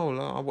meeting. Oh,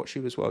 I watch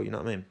you as well. You know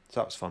what I mean?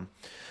 So that was fun.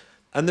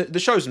 And the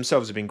shows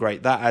themselves have been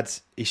great. That had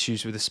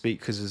issues with the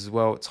speakers as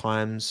well at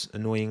times,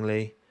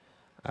 annoyingly.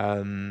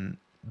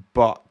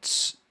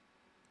 But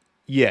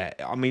yeah,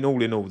 I mean,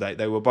 all in all,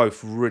 they were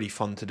both really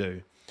fun to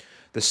do.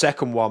 The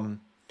second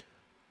one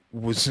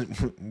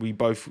we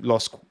both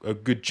lost a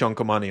good chunk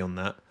of money on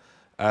that.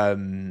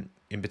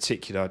 In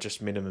particular,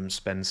 just minimum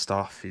spend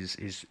stuff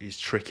is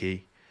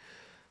tricky.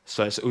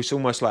 So it's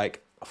almost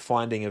like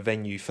finding a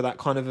venue for that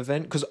kind of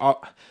event. Because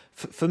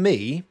for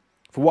me,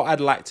 for what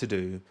I'd like to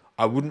do,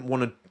 I wouldn't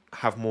want to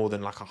have more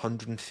than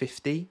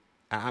 150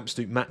 at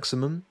absolute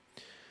maximum,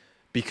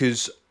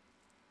 because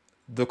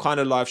the kind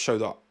of live show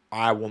that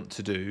I want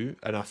to do,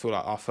 and I feel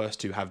like our first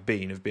two have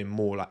been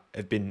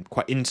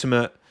quite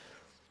intimate.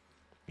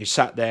 You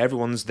sat there,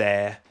 everyone's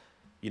there,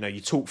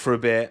 you talk for a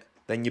bit,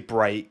 then you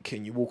break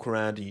and you walk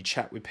around and you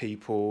chat with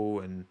people,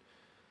 and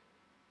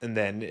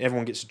then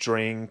everyone gets a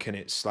drink, and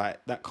it's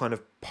like that kind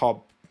of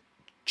pub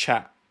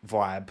chat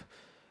vibe.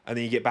 And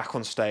then you get back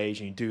on stage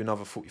and you do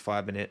another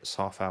 45 minutes,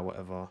 half hour,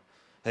 whatever.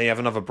 Then you have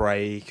another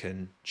break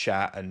and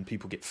chat, and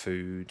people get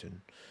food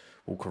and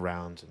walk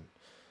around,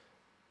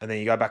 and then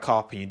you go back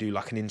up and you do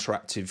an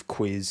interactive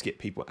quiz, get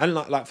people. And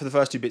like for the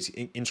first two bits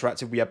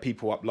interactive, we had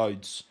people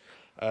uploads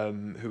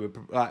who were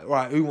like,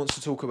 right, who wants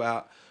to talk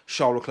about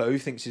Charles Leclerc? Who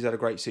thinks he's had a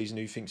great season?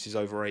 Who thinks he's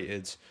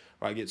overrated?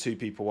 Right, get two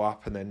people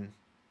up and then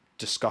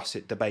discuss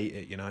it, debate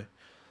it.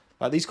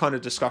 Like these kind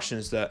of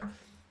discussions that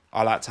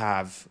I like to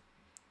have.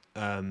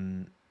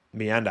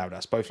 Me and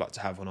Aldas both like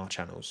to have on our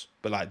channels,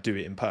 but do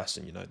it in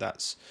person.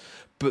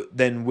 But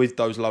then with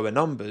those lower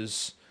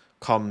numbers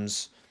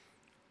comes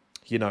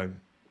you know,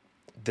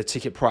 the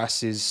ticket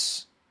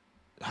prices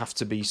have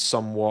to be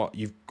somewhat.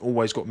 You've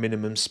always got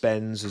minimum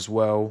spends as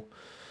well.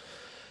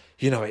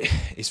 You know,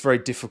 it's very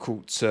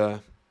difficult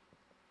to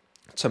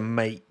come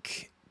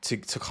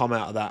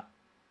out of that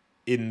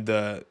in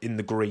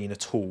the green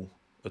at all.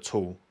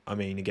 I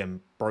mean,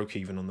 again, broke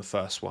even on the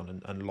first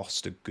one and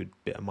lost a good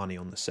bit of money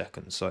on the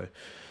second. So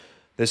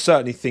there's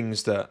certainly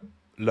things that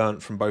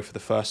learnt from both of the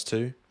first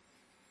two.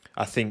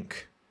 I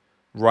think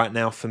right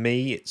now for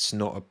me, it's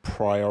not a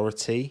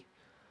priority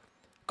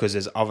because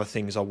there's other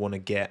things I want to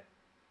get,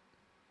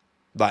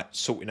 like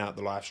sorting out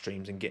the live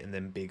streams and getting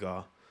them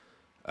bigger.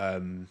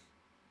 But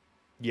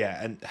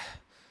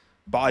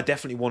I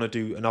definitely want to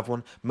do another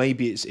one.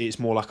 Maybe it's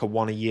more like a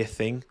one a year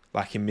thing,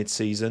 like in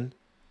mid-season.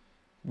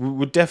 We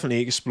would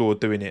definitely explore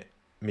doing it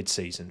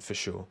mid-season for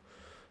sure.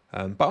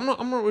 But I'm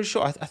not really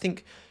sure. I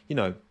think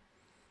a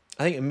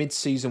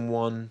mid-season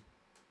one,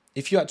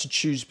 if you had to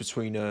choose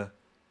between a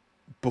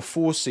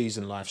before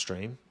season live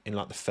stream in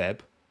like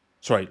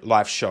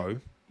live show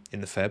in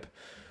the Feb,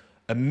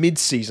 a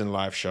mid-season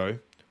live show,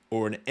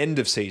 or an end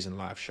of season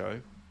live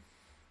show,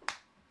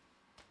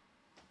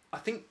 I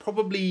think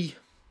probably.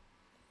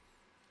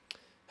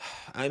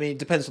 I mean, it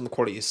depends on the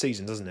quality of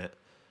season, doesn't it?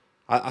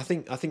 I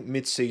think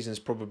mid-season is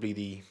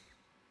probably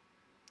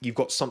you've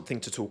got something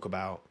to talk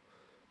about,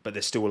 but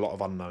there's still a lot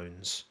of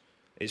unknowns.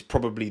 It's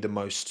probably the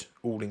most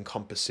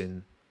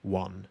all-encompassing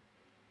one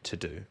to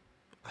do,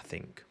 I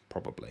think,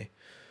 probably.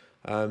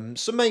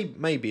 So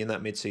maybe in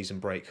that mid-season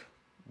break,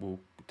 we'll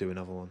do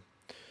another one.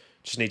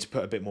 Just need to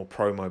put a bit more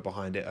promo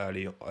behind it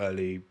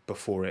early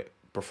before it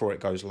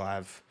goes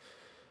live.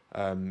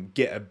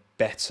 Get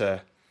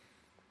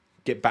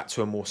back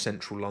to a more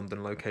central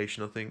London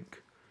location, I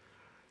think.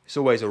 It's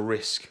always a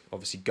risk,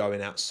 obviously,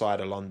 going outside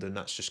of London.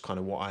 That's just kind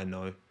of what I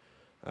know.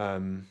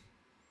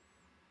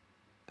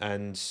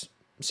 And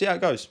see how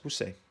it goes. We'll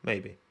see.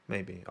 Maybe.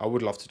 I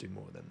would love to do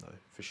more of them, though,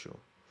 for sure.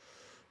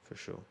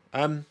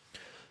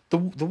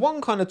 The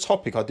one kind of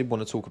topic I did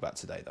want to talk about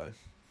today, though,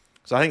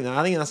 so I think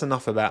that's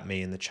enough about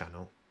me and the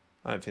channel.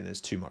 I don't think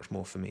there's too much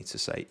more for me to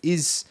say,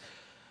 is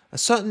a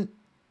certain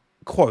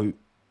quote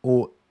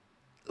or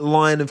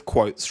line of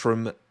quotes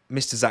from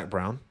Mr. Zak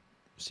Brown,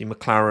 see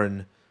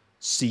McLaren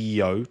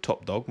CEO,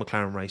 top dog,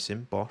 McLaren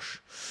Racing, Bosch,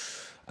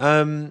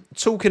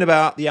 talking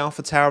about the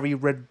AlphaTauri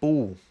Red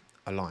Bull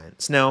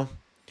alliance. Now,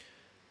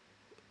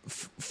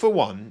 for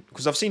one,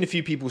 because I've seen a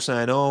few people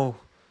saying,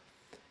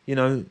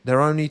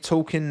 they're only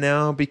talking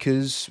now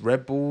because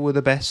Red Bull were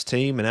the best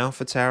team and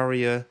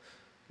AlphaTauri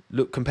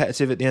looked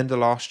competitive at the end of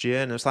last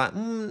year. And it's like,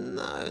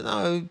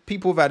 no,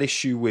 people have had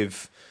issue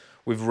with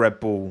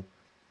Red Bull.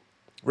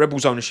 Red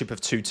Bull's ownership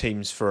of two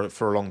teams for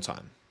a long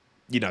time.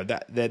 You know,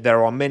 that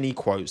there are many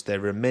quotes,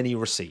 there are many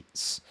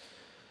receipts.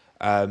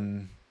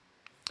 But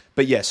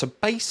yeah, so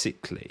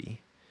basically,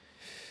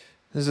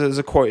 there's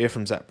a quote here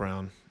from Zak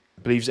Brown.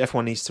 Believes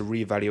F1 needs to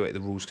reevaluate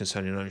the rules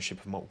concerning ownership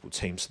of multiple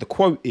teams. So the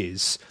quote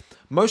is,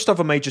 most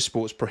other major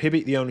sports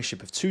prohibit the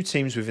ownership of two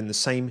teams within the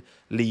same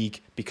league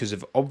because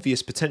of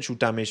obvious potential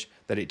damage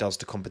that it does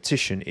to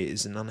competition. It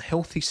is an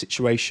unhealthy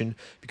situation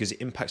because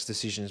it impacts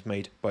decisions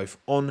made both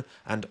on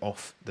and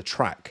off the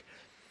track.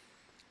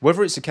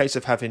 Whether it's a case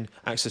of having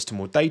access to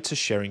more data,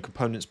 sharing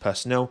components,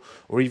 personnel,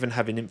 or even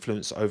having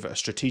influence over a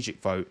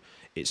strategic vote,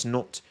 it's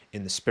not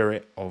in the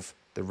spirit of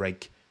the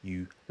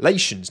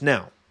regulations.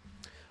 Now,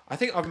 I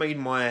think I've made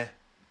my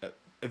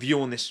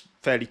view on this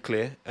fairly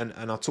clear, and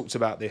I talked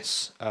about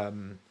this. I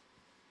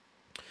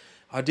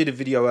did a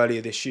video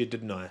earlier this year,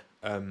 didn't I?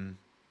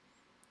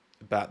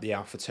 About the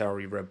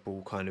AlphaTauri Red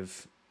Bull kind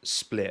of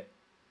split.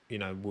 You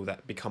know, will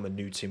that become a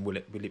new team? Will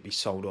it be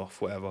sold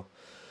off? Whatever.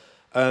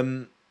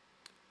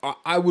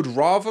 I would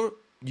rather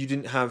you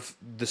didn't have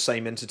the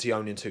same entity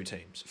owning two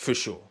teams, for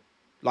sure.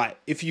 Like,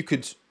 if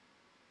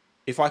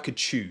I could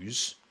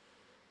choose,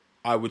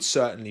 I would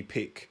certainly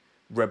pick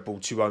Red Bull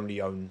to only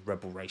own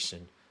Red Bull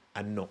Racing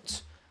and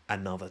not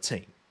another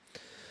team.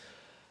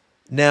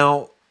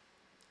 Now,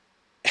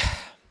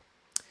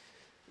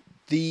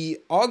 the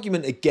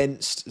argument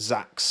against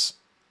Zak's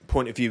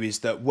point of view is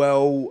that,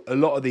 well, a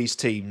lot of these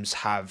teams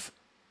have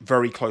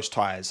very close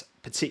ties,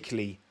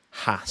 particularly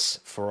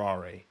Haas,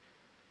 Ferrari,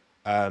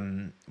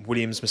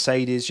 Williams,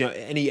 Mercedes,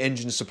 any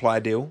engine supply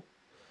deal.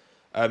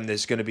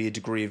 There's going to be a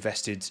degree of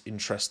vested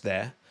interest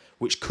there,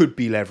 which could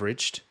be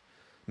leveraged.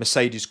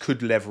 Mercedes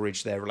could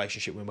leverage their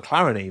relationship with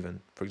McLaren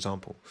even, for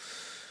example,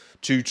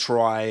 to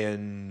try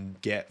and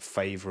get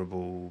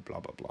favourable blah,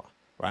 blah, blah,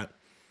 right?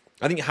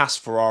 I think Haas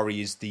Ferrari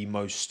is the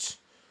most,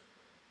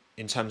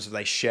 in terms of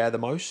they share the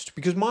most,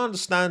 because my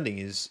understanding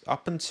is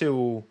up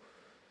until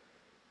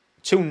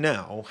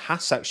now,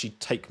 Haas actually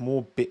take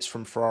more bits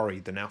from Ferrari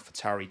than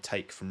AlphaTauri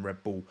take from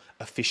Red Bull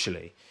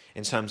officially,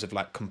 in terms of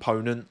like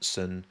components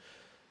and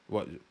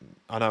what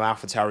I know.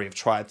 AlphaTauri have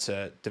tried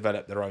to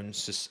develop their own,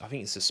 I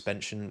think it's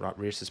suspension, like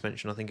rear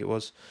suspension, I think it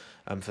was,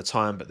 for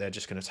time, but they're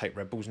just going to take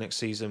Red Bulls next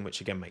season,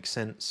 which again makes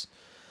sense.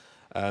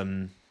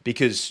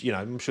 Because,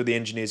 I'm sure the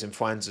engineers and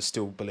finders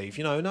still believe,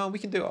 no, we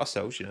can do it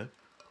ourselves,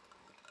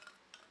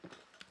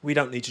 We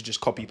don't need to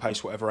just copy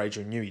paste whatever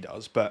Adrian Newey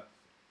does, but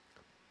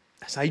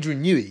That's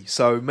Adrian Newey,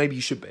 so maybe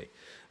you should be.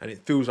 And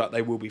it feels like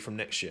they will be from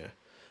next year.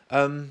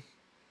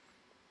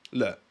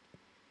 Look,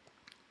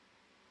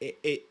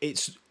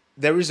 it's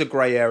there is a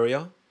grey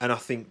area, and I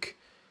think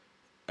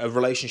a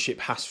relationship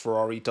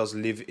Haas-Ferrari does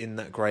live in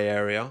that grey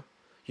area.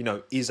 You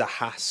know, is a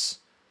Haas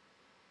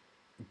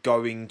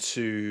going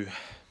to...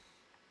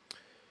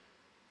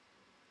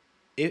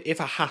 If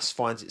a Haas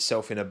finds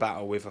itself in a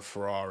battle with a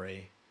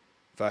Ferrari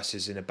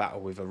versus in a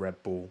battle with a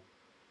Red Bull,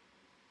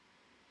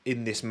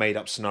 in this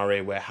made-up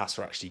scenario where Haas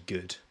are actually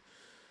good,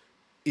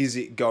 is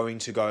it going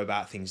to go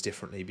about things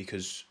differently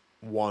because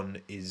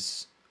one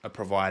is a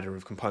provider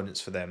of components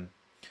for them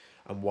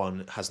and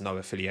one has no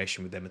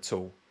affiliation with them at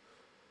all?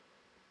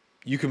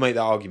 You can make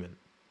that argument.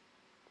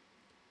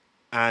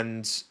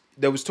 And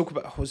there was talk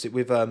about, what was it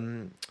with,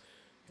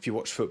 if you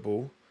watch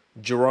football,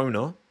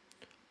 Girona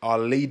are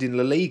leading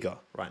La Liga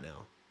right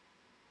now.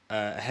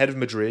 Ahead of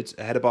Madrid,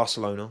 ahead of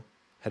Barcelona,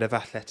 ahead of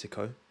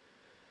Atletico.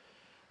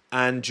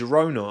 And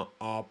Girona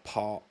are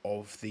part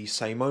of the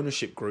same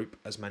ownership group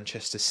as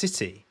Manchester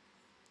City.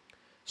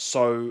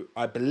 So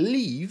I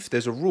believe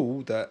there's a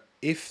rule that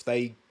if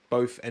they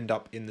both end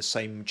up in the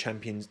same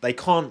Champions... They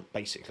can't,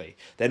 basically.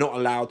 They're not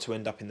allowed to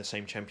end up in the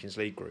same Champions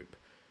League group.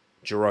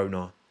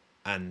 Girona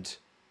and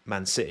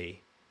Man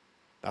City.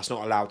 That's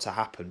not allowed to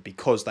happen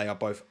because they are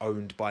both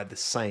owned by the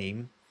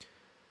same,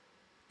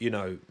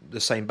 the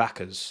same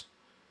backers.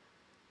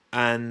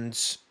 And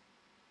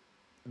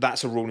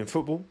that's a rule in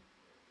football.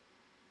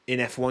 In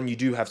F1, you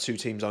do have two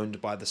teams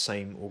owned by the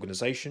same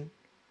organisation.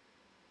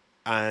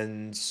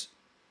 And,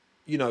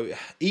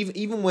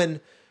 even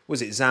when,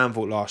 was it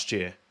Zandvoort last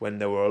year, when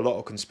there were a lot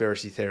of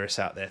conspiracy theorists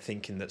out there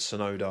thinking that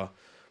Tsunoda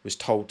was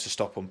told to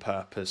stop on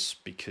purpose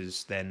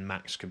because then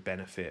Max could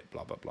benefit,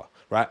 blah, blah, blah,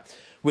 right?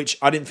 Which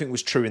I didn't think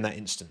was true in that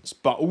instance.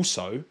 But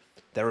also,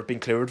 there have been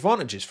clear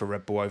advantages for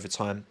Red Bull over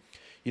time.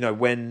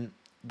 When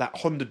that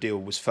Honda deal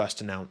was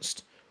first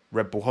announced,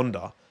 Red Bull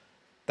Honda,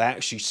 they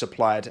actually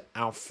supplied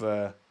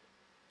Toro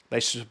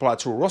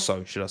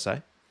Rosso, should I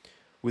say,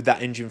 with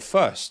that engine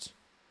first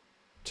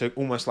to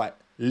almost like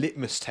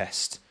litmus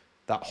test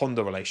that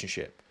Honda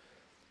relationship.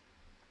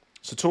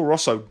 So Toro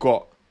Rosso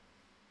got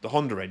the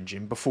Honda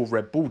engine before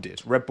Red Bull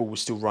did. Red Bull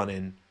was still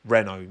running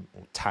Renault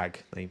or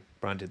Tag. They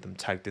branded them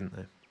Tag, didn't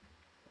they?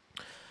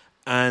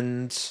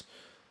 And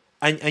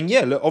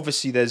yeah, look,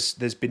 obviously there's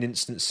been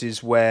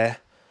instances where,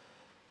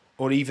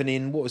 or even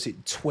in,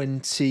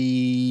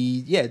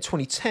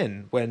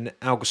 2010, when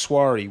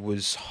Alguersuari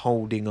was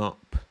holding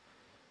up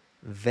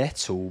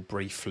Vettel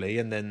briefly,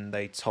 and then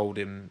they told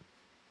him,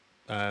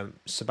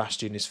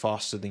 Sebastian is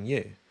faster than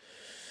you.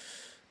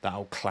 That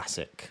old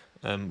classic.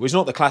 Well, it's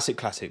not the classic,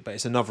 but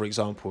it's another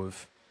example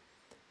of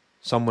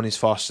someone is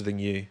faster than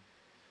you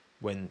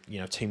when,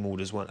 team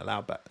orders weren't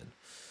allowed back then.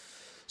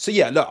 So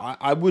yeah, look,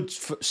 I would,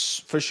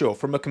 for sure,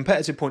 from a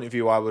competitive point of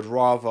view, I would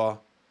rather...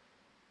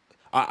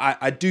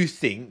 I do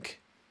think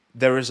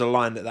there is a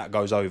line that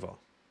goes over.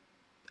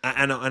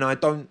 And I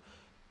don't...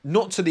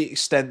 Not to the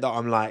extent that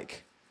I'm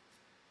like,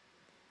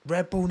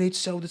 Red Bull need to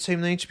sell the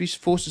team, they need to be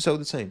forced to sell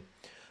the team.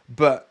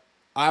 But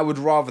I would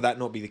rather that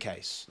not be the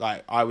case.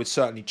 Like, I would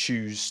certainly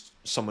choose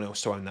someone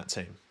else to own that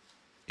team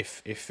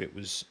if it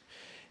was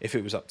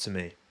up to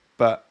me.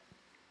 But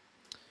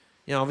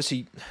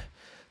obviously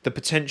the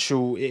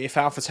potential, if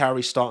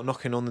AlphaTauri start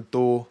knocking on the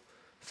door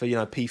for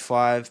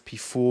P5,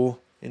 P4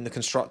 in the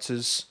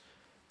constructors,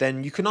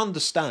 then you can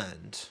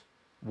understand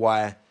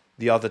why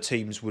the other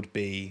teams would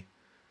be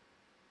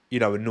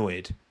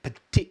annoyed,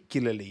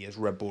 particularly as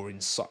Red Bull are in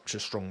such a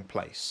strong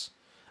place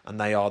and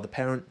they are the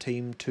parent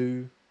team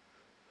to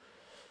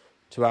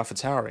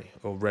AlphaTauri,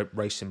 or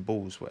Racing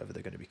Bulls, whatever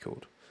they're going to be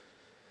called.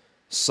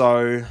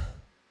 So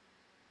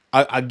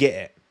I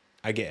get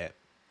it,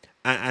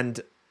 and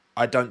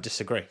I don't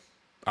disagree.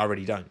 I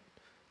really don't.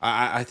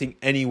 I think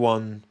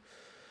anyone,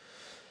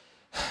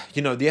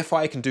 the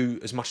FIA can do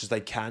as much as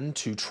they can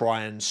to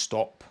try and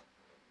stop.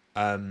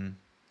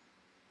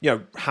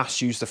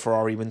 Haas used the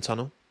Ferrari wind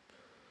tunnel.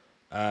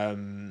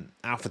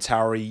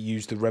 AlphaTauri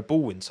used the Red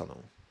Bull wind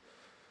tunnel.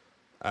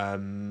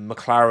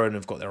 McLaren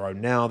have got their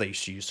own now. They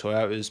used to use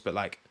Toyotas,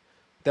 but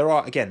there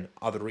are, again,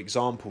 other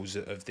examples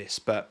of this.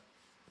 But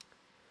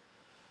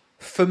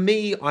for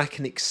me, I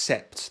can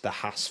accept the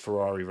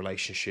Haas-Ferrari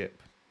relationship.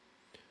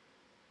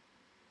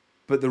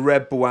 But the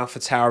Red Bull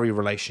AlphaTauri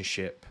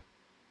relationship,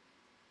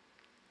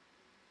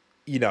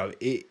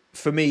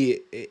 for me,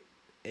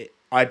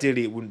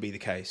 ideally it wouldn't be the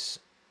case.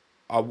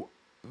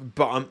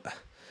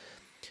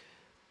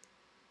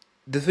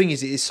 The thing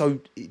is, it is so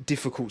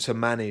difficult to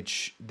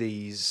manage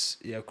these,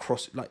 you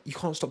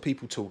can't stop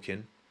people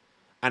talking.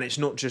 And it's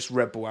not just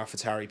Red Bull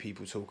AlphaTauri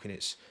people talking,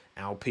 it's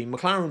Alpine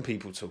McLaren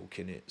people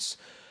talking, it's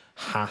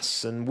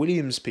Haas and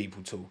Williams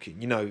people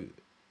talking.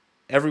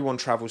 Everyone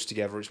travels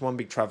together. It's one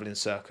big travelling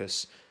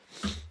circus.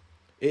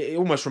 It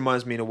almost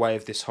reminds me in a way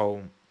of that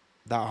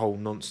whole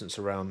nonsense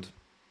around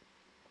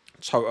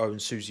Toto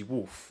and Susie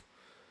Wolff.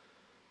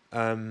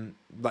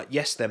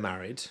 Yes, they're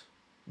married,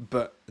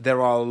 but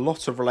there are a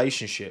lot of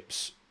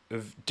relationships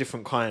of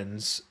different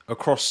kinds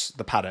across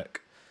the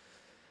paddock.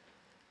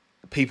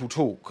 people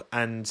talk,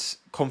 and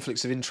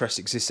conflicts of interest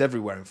exist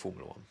everywhere in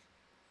Formula One.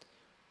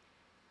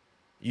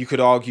 You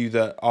could argue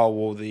that,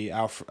 the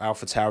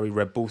AlphaTauri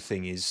Red Bull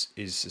thing is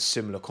a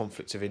similar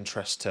conflict of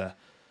interest to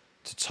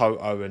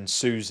Toto and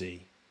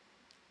Susie.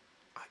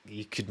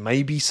 You could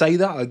maybe say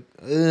that,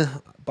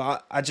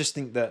 but I just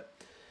think that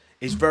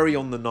it's very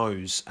on the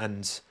nose,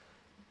 and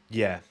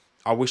yeah,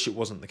 I wish it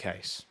wasn't the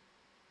case.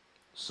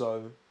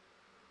 So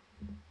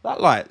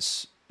that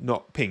light's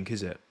not pink,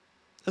 is it?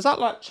 Has that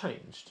light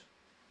changed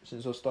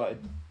since I started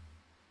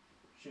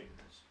shooting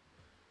this?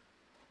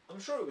 I'm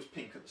sure it was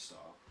pink at the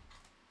start.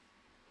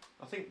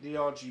 I think the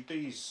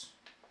RGB's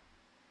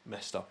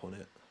messed up on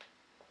it.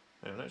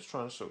 Anyway, let's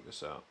try and sort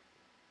this out.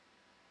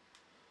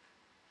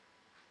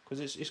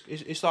 Because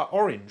it's like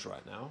orange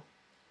right now.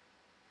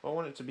 I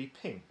want it to be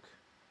pink.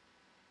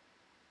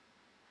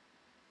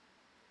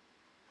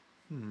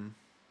 Well,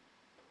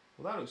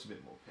 that looks a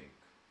bit more pink.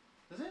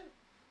 Does it?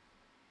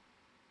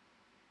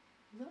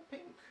 Is that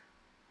pink?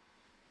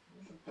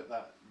 I'm just put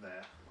that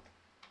there.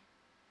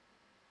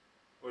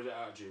 Or is it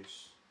out of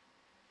juice?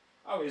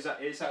 Oh, is that?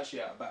 It's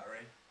actually out of battery.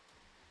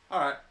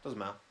 Alright, doesn't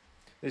matter.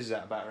 This is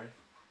out of battery.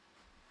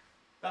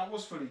 That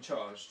was fully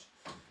charged.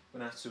 I'm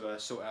going to have to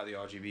sort out the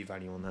RGB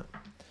value on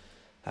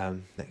that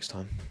next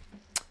time.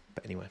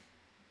 But anyway.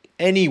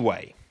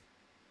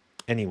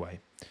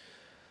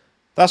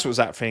 That's what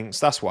Zach thinks.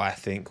 That's what I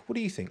think. What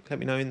do you think? Let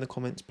me know in the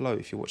comments below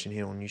if you're watching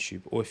here on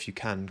YouTube, or if you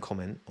can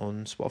comment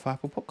on Spotify,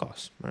 Apple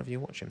Podcasts, wherever you're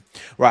watching.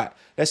 Right,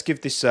 let's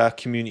give this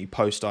community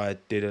post I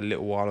did a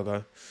little while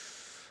ago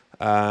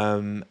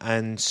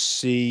and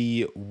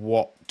see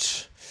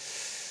what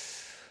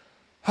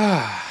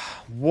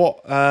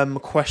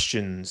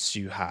questions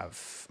you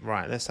have.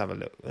 Right, let's have a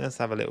look. Let's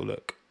have a little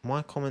look.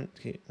 My comment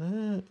is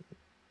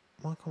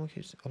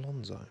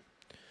Alonso.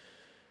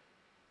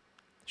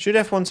 Should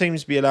F1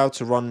 teams be allowed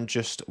to run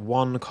just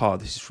one car?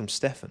 This is from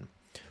Stefan.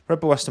 Red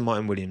Bull, Aston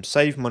Martin, Williams.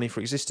 Save money for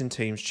existing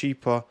teams,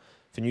 cheaper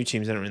for new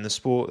teams entering the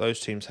sport.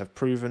 Those teams have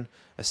proven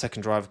a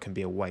second driver can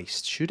be a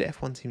waste. Should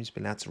F1 teams be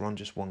allowed to run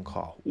just one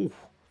car? Ooh.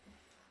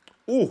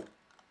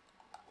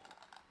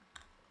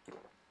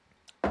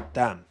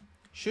 Damn.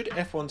 Should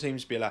F1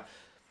 teams be allowed?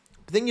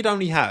 But then you'd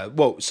only have...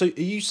 Well, so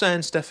are you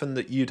saying, Stefan,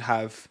 that you'd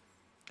have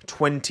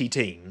 20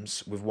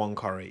 teams with one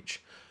car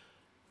each?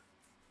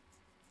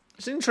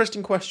 It's an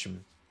interesting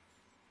question.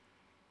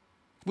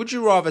 Would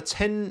you rather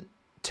 10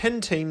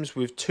 teams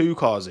with 2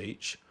 cars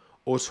each,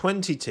 or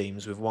 20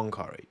 teams with 1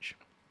 car each?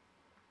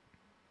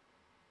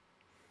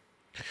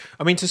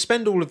 I mean, to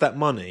spend all of that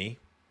money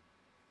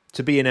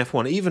to be in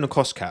F1, even a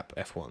cost cap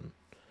F1,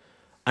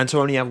 and to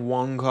only have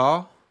 1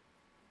 car,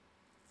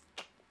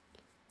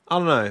 I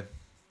don't know.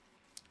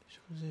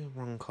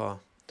 1 car.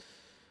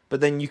 But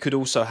then you could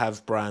also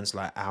have brands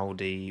like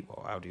Audi.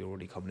 Well, Audi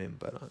already coming in,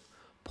 but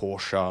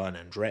Porsche and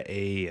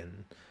Andretti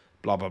and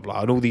blah, blah, blah,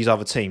 and all these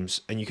other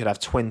teams, and you could have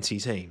 20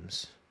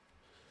 teams.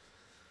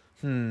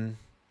 I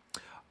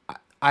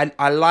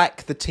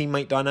like the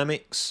teammate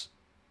dynamics.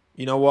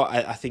 You know what?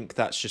 I think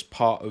that's just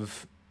part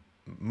of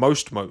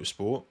most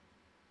motorsport.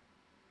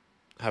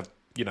 Have,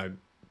 2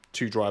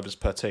 drivers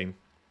per team.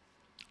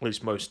 At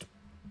least most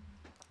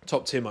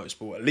top tier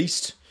motorsport. At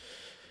least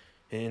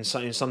in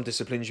some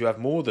disciplines you have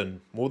more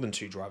than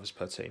 2 drivers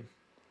per team.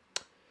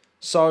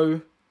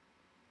 So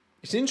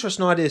it's an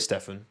interesting idea,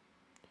 Stefan.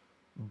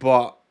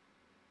 But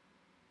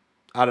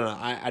I don't know.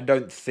 I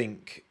don't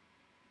think...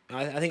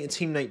 I think the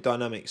teammate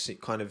dynamics is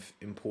kind of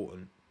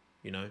important,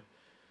 and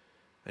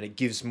it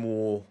gives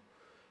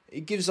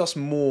us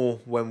more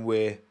when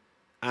we're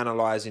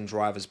analysing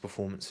drivers'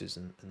 performances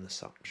and the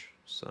such.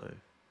 So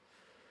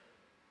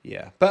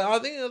yeah, but I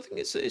think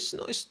it's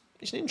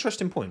an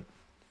interesting point.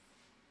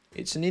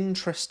 It's an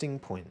interesting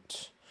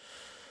point.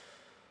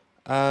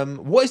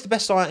 What is the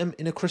best item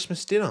in a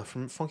Christmas dinner?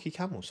 From Funky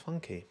Camels.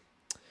 Funky.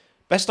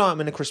 Best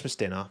item in a Christmas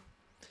dinner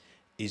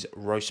is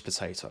roast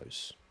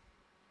potatoes.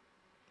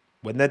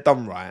 When they're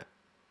done right,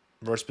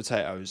 roast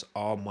potatoes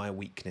are my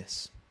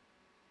weakness.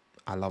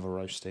 I love a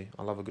roasty.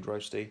 I love a good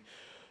roasty.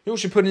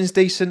 Yorkshire pudding's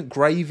decent.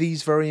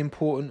 Gravy's very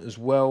important as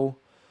well.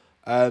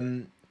 My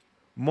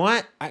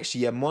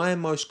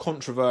most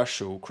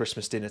controversial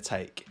Christmas dinner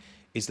take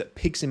is that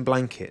pigs in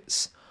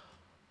blankets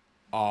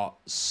are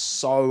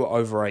so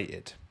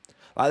overrated.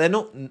 Like, they're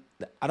not...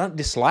 I don't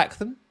dislike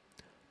them,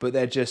 but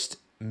they're just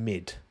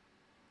mid.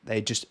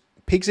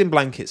 Pigs in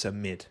blankets are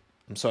mid.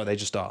 I'm sorry, they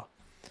just are.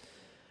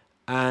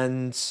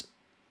 And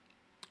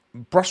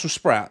Brussels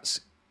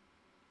sprouts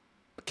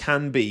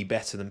can be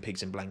better than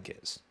pigs in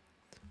blankets.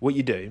 What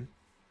you do,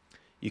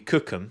 you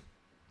cook them,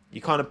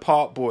 you kind of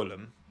part boil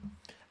them,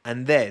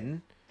 and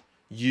then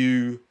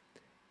you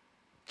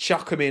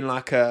chuck them in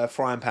like a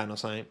frying pan or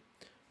something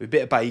with a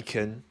bit of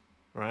bacon,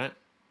 right?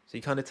 So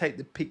you kind of take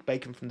the pig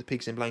bacon from the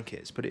pigs in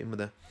blankets, put it in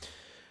with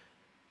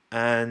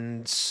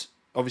and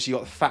obviously you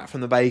got the fat from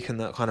the bacon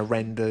that kind of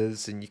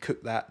renders, and you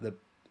cook the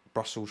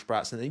Brussels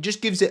sprouts, and it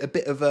just gives it a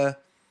bit of a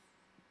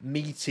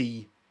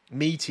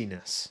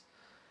meatiness.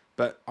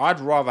 But I'd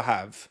rather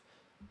have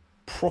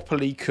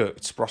properly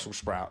cooked Brussels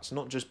sprouts,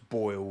 not just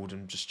boiled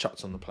and just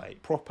chucked on the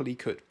plate. Properly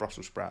cooked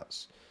Brussels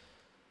sprouts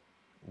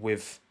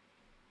with,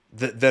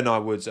 then I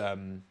would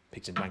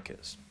pigs in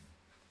blankets.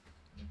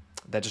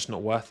 They're just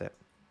not worth it.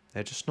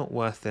 They're just not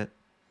worth it.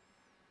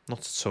 Not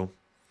at all.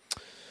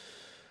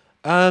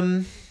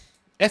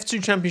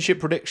 F2 Championship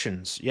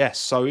predictions. Yes,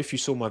 so if you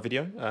saw my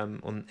video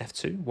on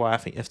F2, why I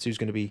think F2 is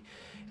going to be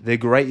the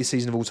greatest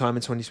season of all time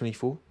in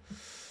 2024.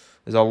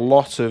 There's a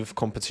lot of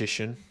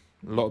competition,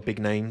 a lot of big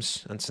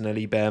names.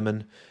 Antonelli,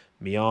 Behrman,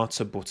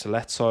 Miata,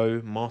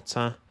 Bortoleto,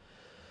 Marta,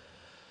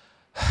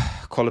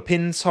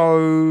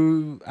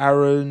 Colapinto,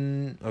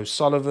 Aaron,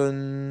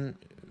 O'Sullivan.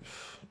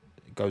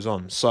 It goes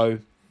on. So,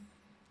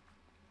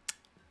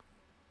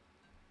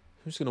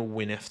 who's going to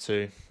win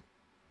F2?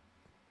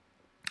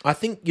 I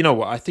think, you know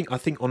what, I think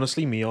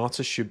honestly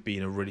Miata should be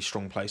in a really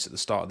strong place at the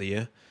start of the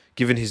year,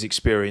 given his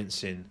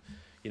experience in,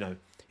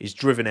 he's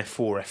driven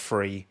F4,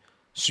 F3,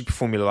 Super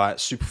Formula Light,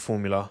 Super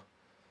Formula.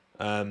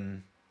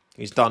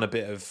 He's done a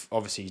bit of,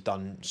 obviously he's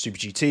done Super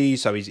GT,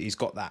 so he's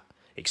got that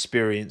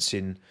experience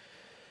in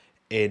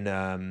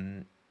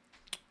GT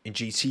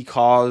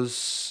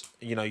cars.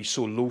 You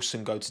saw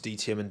Lawson go to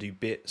DTM and do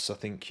bits. I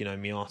think,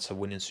 Miata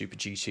winning Super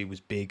GT was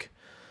big.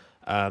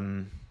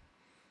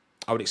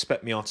 I would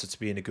expect Miata to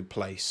be in a good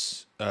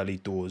place early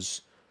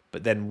doors,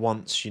 but then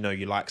once,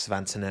 your likes of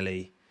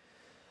Antonelli,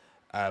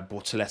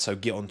 Bortoleto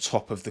get on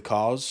top of the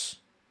cars,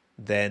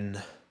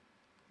 then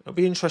it'll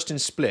be an interesting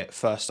split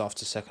first half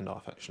to second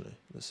half, actually,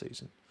 this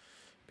season.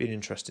 Be an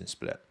interesting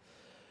split.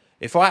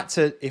 If I had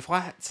to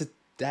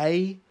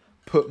today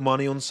put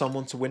money on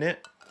someone to win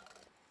it,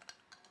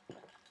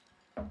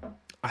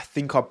 I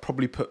think I'd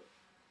probably put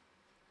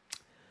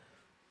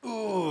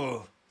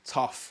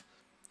tough.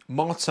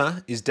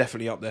 Marta is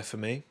definitely up there for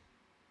me.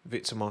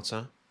 Victor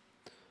Marta.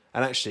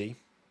 And actually,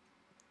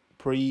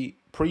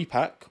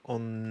 pre-pack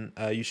on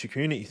YouTube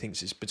Community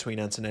thinks it's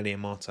between Antonelli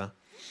and Marta.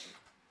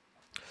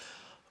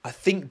 I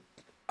think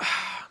it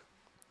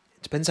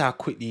depends how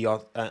quickly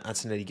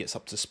Antonelli gets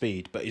up to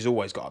speed, but he's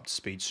always got up to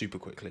speed super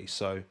quickly.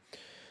 So,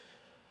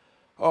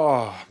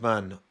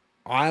 man,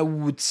 I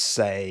would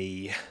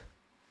say,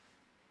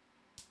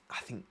 I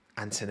think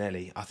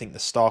Antonelli. I think the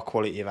star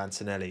quality of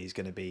Antonelli is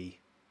going to be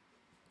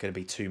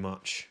too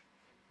much,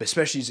 but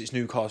especially as it's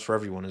new cars for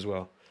everyone as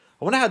well.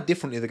 I wonder how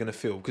differently they're going to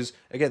feel, because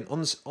again,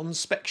 on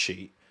spec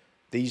sheet,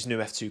 these new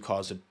F2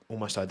 cars are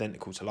almost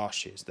identical to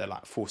last year's. They're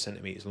like 4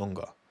 centimeters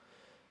longer.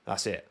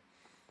 That's it.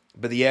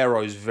 But the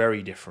aero is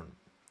very different.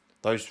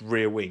 Those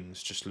rear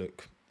wings just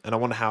look, and I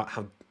wonder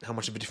how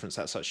much of a difference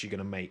that's actually going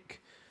to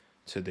make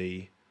to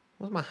the.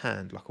 What's my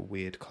hand like a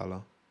weird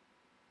colour?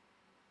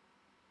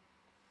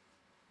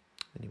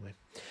 Anyway.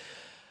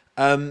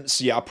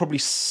 So yeah, I'll probably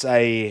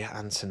say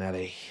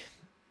Antonelli.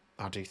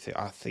 I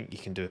think you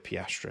can do a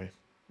Piastri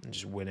and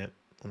just win it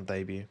on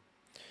debut.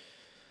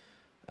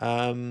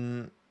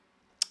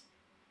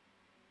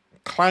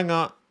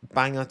 Clanger,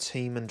 banger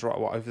team and drive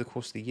over the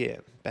course of the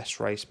year. Best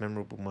race,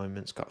 memorable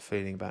moments, gut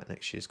feeling about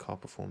next year's car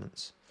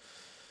performance.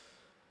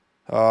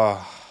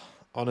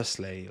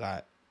 Honestly,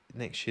 like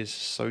next year's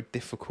so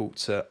difficult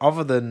to,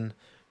 other than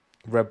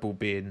Red Bull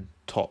being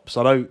tops.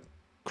 I know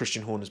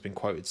Christian Horner's been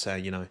quoted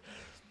saying,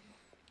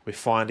 we're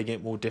finding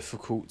it more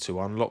difficult to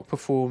unlock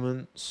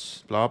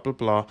performance, blah, blah,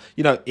 blah.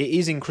 It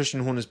is in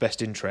Christian Horner's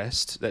best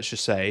interest, let's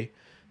just say,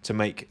 to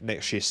make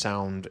next year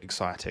sound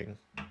exciting.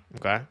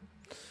 Okay?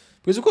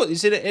 Because, of course,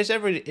 it's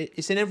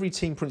in every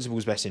team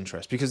principal's best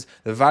interest, because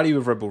the value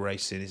of Red Bull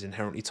Racing is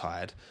inherently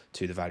tied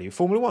to the value of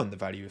Formula One. The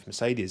value of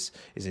Mercedes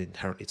is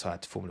inherently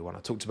tied to Formula One.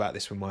 I talked about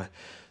this with my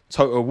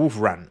Toto Wolff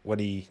rant when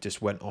he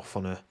just went off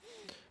on a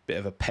bit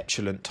of a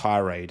petulant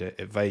tirade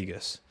at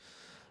Vegas.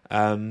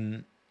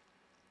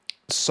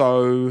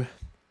 So,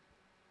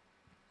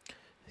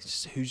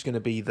 who's going to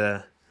be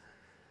the...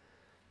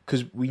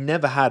 Because we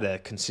never had a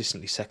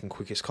consistently second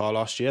quickest car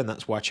last year, and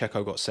that's why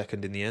Checo got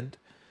second in the end.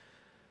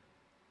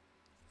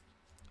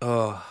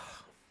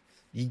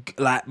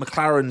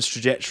 McLaren's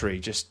trajectory,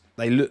 just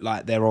they look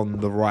like they're on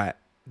the right.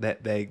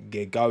 They're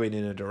going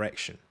in a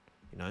direction,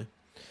 And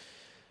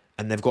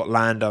they've got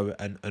Lando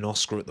and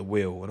Oscar at the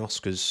wheel, and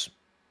Oscar's,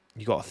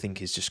 you got to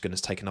think, is just going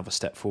to take another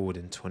step forward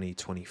in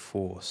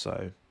 2024.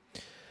 So...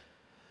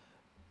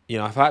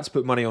 if I had to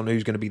put money on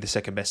who's going to be the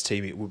second best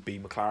team, it would be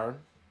McLaren.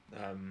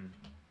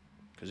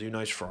 Because who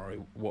knows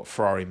what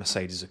Ferrari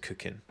Mercedes are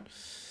cooking.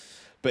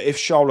 But if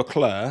Charles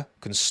Leclerc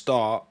can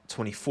start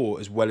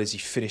 24 as well as he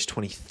finished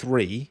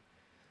 23,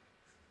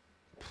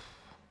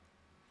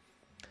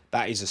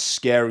 that is a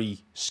scary,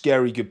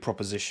 scary good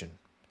proposition.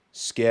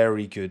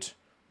 Scary good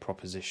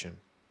proposition.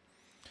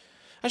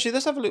 Actually,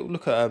 let's have a little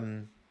look at...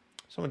 something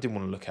I didn't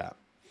want to look at.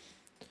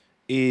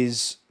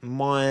 Is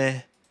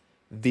my...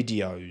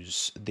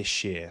 videos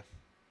this year.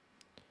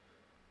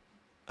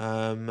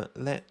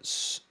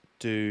 Let's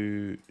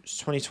do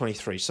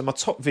 2023. So my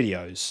top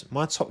videos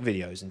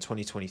in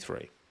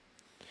 2023.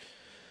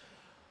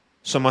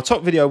 So my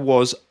top video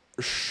was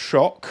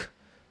Shock,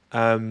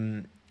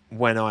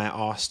 when I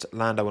asked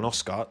Lando and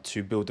Oscar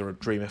to build their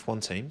dream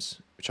F1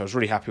 teams, which I was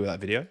really happy with that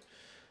video.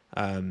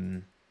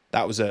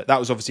 That was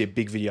obviously a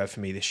big video for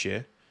me this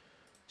year,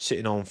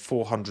 sitting on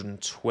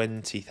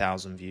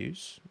 420,000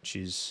 views, which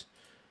is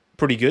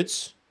pretty good.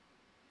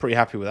 Pretty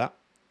happy with that.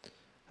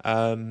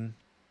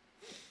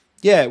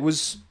 Yeah, it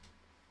was.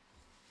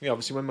 Yeah,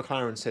 obviously when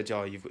McLaren said,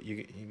 "Oh, you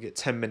get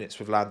 10 minutes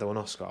with Lando and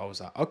Oscar," I was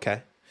like,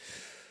 okay,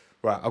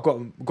 right, I've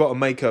got to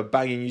make a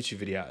banging YouTube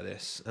video out of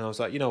this. And I was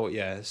like, you know what?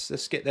 Yeah,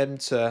 let's get them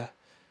to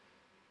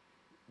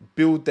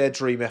build their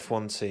dream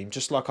F1 team,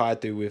 just like I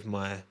do with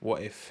my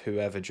What If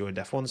Whoever joined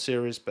F1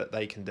 series, but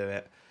they can do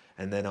it,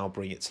 and then I'll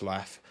bring it to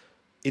life,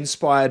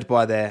 inspired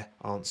by their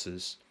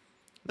answers.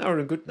 Now we're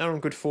in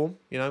good form,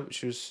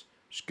 which was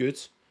good.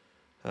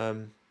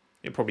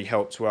 It probably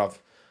helped where I've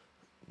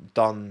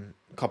done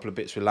a couple of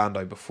bits with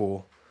Lando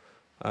before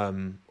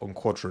on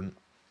Quadrant.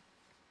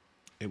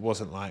 It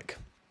wasn't like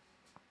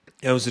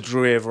it was a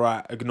degree of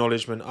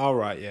acknowledgement. All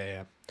right,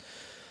 yeah.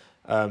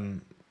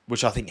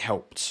 Which I think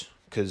helped.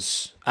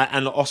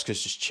 And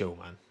Oscar's just chill,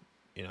 man.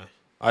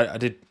 I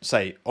did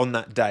say on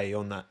that day,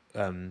 on that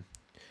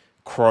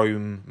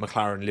Chrome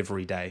McLaren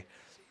livery day,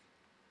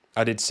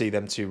 I did see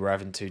them two were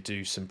having to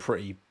do some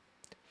pretty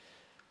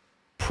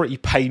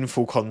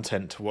painful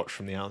content to watch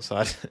from the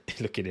outside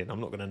looking in. I'm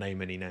not going to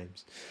name any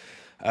names.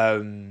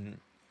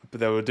 But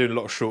they were doing a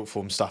lot of short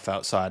form stuff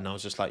outside, and I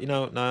was just like,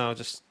 no, I'll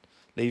just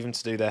leave them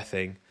to do their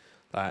thing.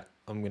 Like,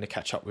 I'm going to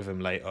catch up with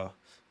them later.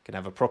 Can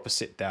have a proper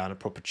sit down, a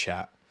proper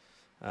chat.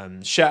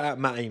 Shout out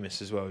Matt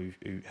Amos as well,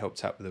 who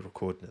helped out with the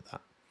recording of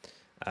that.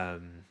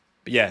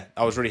 But yeah,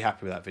 I was really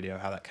happy with that video,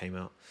 how that came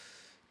out.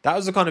 That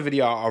was the kind of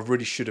video I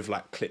really should have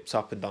clipped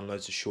up and done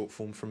loads of short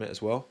form from it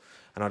as well,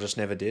 and I just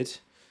never did.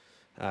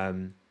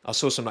 I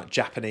saw some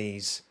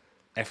Japanese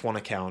F1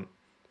 account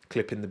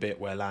clipping the bit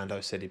where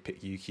Lando said he'd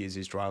pick Yuki as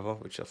his driver,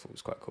 which I thought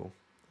was quite cool.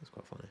 It was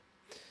quite funny.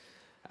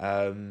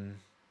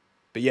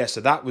 But yeah,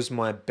 so that was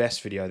my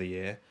best video of the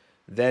year.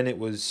 Then it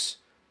was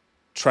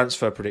driver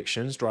transfer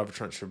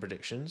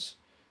predictions.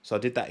 So I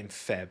did that in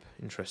Feb.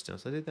 Interesting.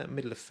 So I did that in the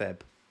middle of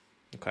Feb.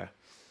 Okay.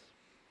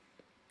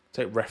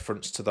 Take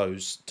reference to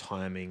those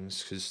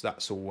timings because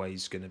that's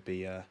always going to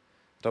be... I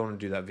don't want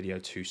to do that video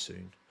too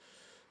soon.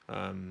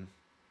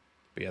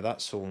 But yeah,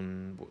 that's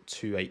on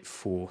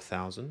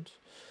 284,000.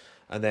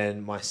 And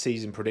then my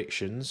season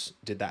predictions,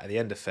 did that at the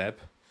end of Feb.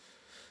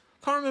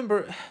 Can't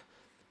remember.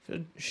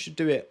 Should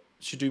do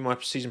my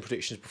season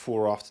predictions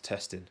before or after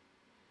testing.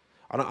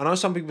 I know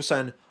some people are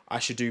saying I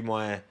should do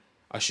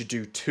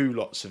 2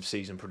 lots of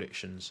season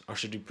predictions. I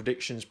should do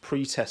predictions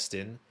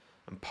pre-testing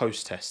and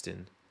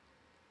post-testing.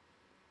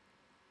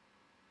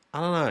 I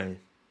don't know.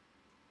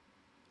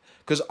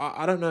 Because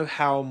I don't know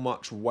how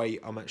much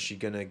weight I'm actually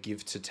going to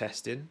give to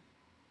testing.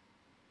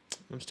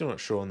 I'm still not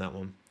sure on that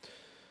one.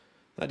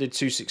 That did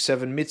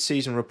 267.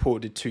 Mid-season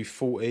report did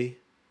 240.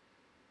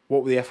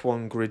 What were the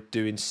F1 grid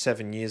doing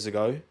 7 years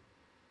ago?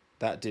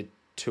 That did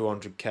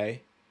 200k.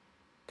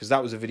 Because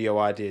that was a video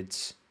I did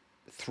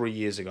 3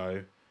 years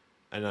ago.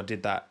 And I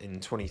did that in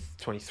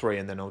 2023.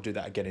 And then I'll do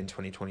that again in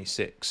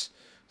 2026.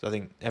 So I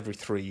think every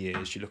 3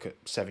 years, you look at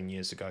 7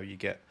 years ago, you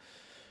get,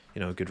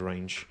 a good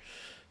range.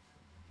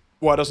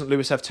 Why doesn't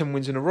Lewis have 10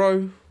 wins in a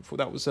row? I thought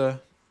that was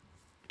a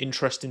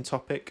interesting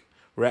topic.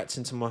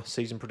 Reacting to my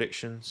season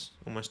predictions,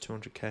 almost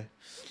 200k.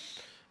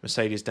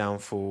 Mercedes down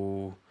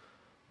for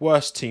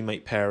worst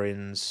teammate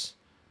pairings.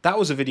 That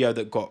was a video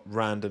that got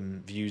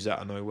random views out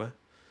of nowhere.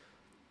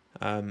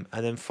 And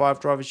then 5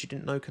 drivers you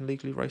didn't know can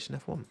legally race in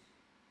F1.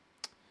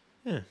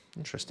 Yeah,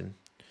 interesting.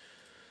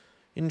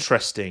 And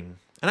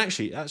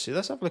actually, let's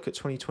have a look at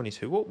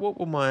 2022. What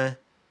were my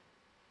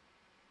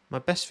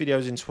best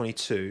videos in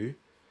 22?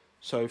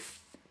 So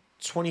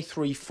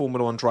 23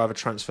 Formula 1 driver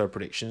transfer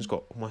predictions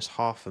got almost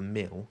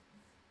 500,000.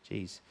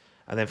 Jeez.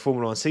 And then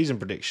Formula 1 season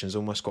predictions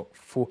almost got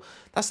 4.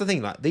 That's the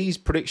thing, these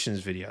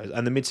predictions videos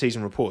and the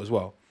mid-season report as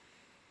well.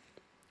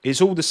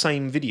 It's all the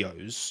same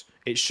videos.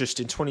 It's just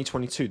in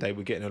 2022 they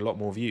were getting a lot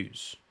more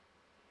views.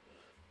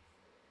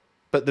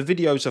 But the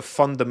videos are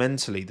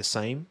fundamentally the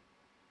same.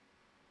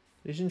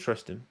 It's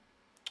interesting.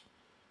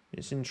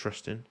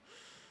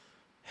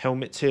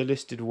 Helmet tier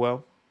list did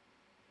well,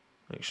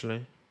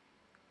 actually.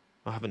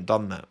 I haven't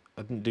done that.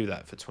 I didn't do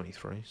that for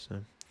 23.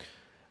 So,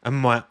 and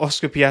my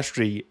Oscar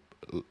Piastri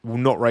will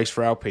not race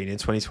for Alpine in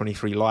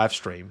 2023 live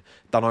stream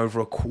done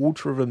over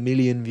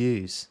 250,000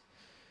 views.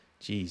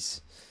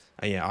 Jeez.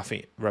 And yeah, I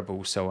think Red Bull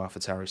will sell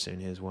AlphaTauri soon.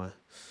 Here's why.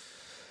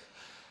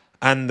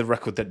 And the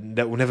record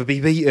that will never be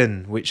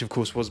beaten, which of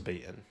course was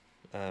beaten.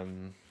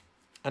 And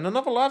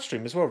another live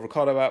stream as well.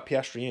 Ricardo out,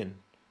 Piastri in.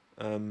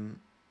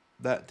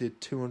 That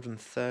did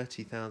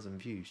 230,000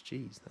 views.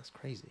 Jeez, that's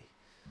crazy.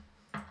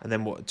 And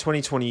then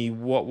 2020?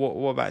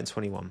 What about in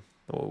 21?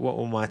 What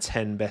were my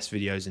 10 best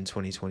videos in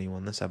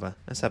 2021? Let's have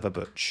a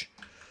butch.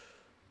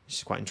 This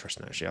is quite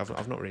interesting actually.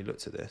 I've not really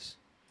looked at this.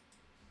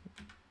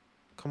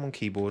 Come on,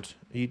 keyboard.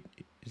 Is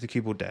the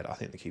keyboard dead? I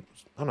think the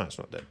keyboard's... Oh no, it's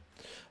not dead.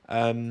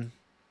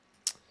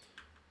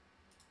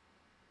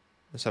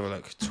 Let's have a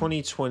look.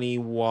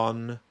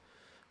 2021.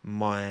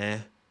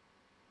 My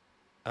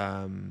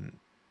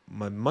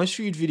my most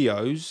viewed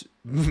videos,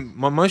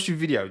 my most viewed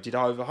video did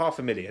over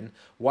 500,000.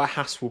 Why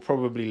Haas will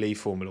probably leave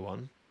Formula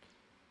One.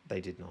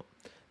 They did not.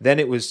 Then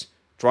it was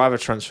driver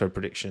transfer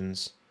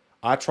predictions.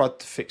 I tried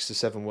to fix the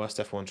 7 worst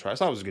F1 tracks.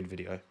 That was a good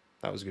video.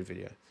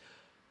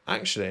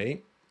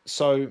 Actually,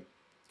 so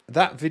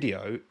that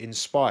video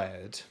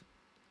inspired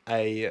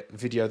a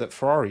video that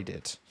Ferrari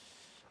did,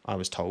 I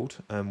was told,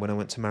 when I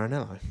went to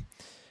Maranello.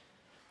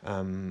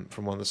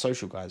 From one of the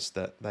social guys,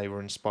 that they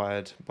were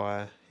inspired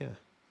by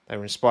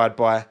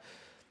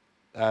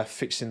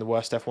fixing the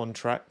worst F1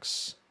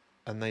 tracks,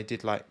 and they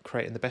did like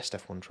creating the best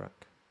F1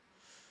 track.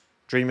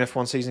 Dream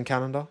F1 season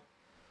calendar.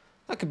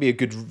 That could be a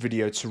good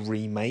video to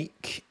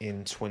remake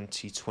in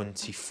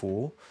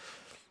 2024,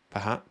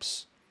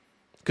 perhaps.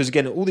 Because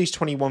again, all these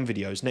 21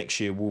 videos next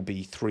year will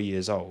be 3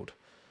 years old.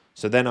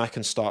 So then I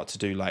can start to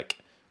do like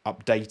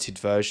updated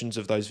versions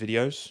of those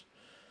videos.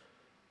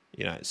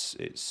 You know,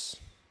 it's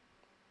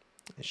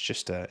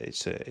just a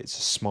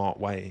smart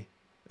way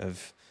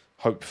of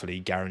hopefully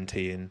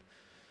guaranteeing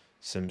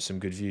some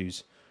good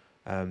views.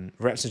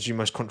 Reactions to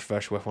most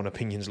controversial F1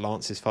 opinions.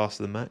 Lance is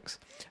faster than Max.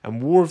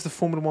 And War of the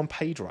Formula One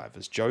pay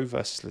drivers. Joe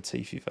versus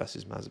Latifi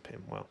versus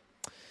Mazepin. Well,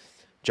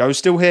 Joe's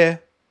still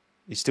here.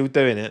 He's still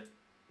doing it.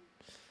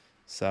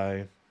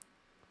 So,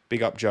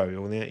 big up Joe.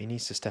 He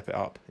needs to step it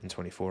up in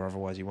 24.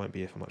 Otherwise, he won't be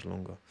here for much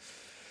longer.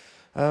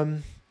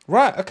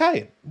 Right,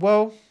 okay.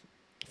 Well,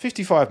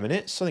 55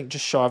 minutes. I think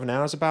just shy of an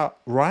hour is about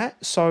right.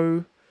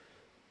 So,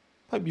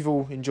 hope you've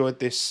all enjoyed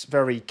this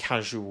very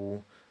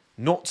casual,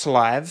 not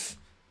live,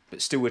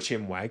 but still a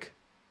Chinwag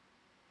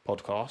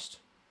podcast,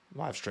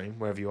 live stream,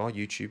 wherever you are,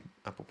 YouTube,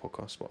 Apple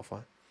Podcasts,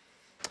 Spotify.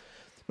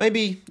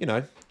 Maybe, you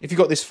know, if you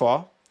got this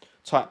far,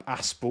 type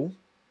Aspel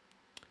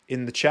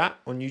in the chat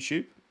on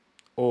YouTube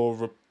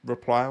or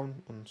reply on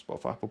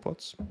Spotify, Apple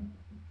Pods.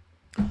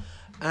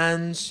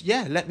 And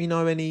yeah, let me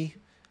know any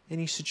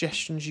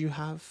suggestions you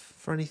have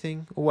for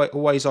anything.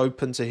 Always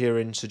open to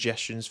hearing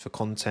suggestions for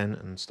content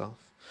and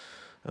stuff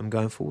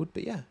going forward.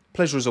 But yeah,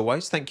 pleasure as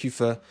always. Thank you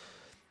for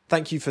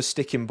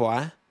sticking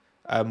by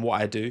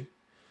what I do.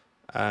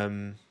 I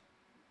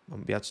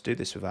wouldn't be able to do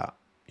this without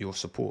your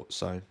support.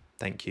 So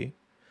thank you.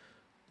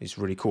 These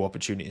really cool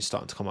opportunities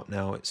starting to come up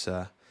now. It's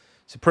a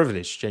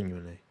privilege,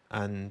 genuinely.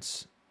 And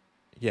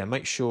yeah,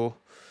 make sure,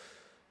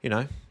 you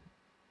know,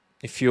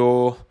 if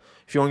you're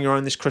on your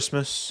own this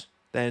Christmas,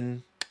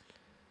 then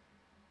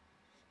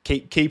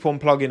keep on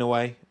plugging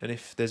away. And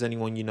if there's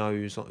anyone you know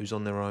who's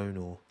on their own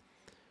or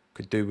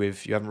could do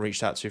with you haven't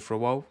reached out to for a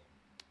while,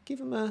 give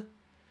them a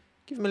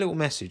little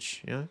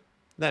message, you know,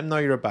 let them know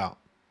you're about.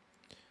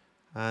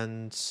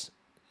 And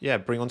yeah,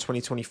 bring on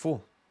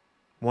 2024,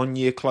 1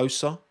 year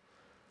closer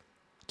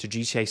to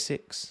GTA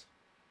 6,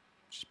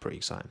 which is pretty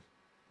exciting.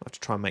 I'll have to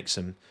try and make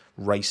some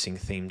racing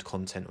themed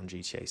content on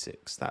GTA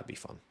 6. That'd be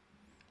fun.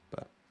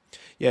 But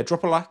yeah,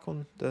 drop a like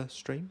on the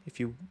stream if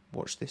you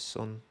watch this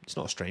on, it's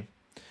not a stream,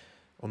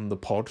 on the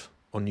pod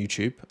on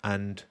YouTube,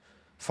 and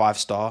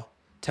 5-star.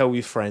 Tell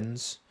your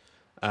friends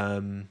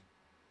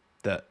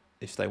that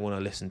if they want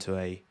to listen to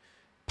a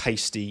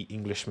pasty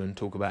Englishman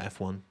talk about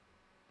F1,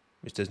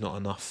 which there's not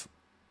enough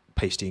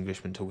pasty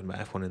Englishmen talking about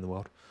F1 in the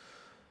world,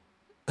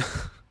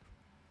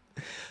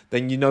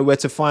 then you know where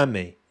to find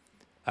me.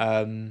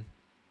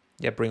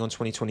 Yeah, bring on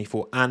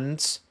 2024.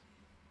 And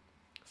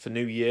for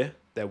New Year,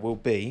 there will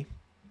be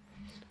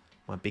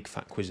my big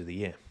fat quiz of the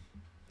year.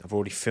 I've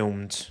already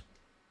filmed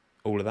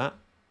all of that.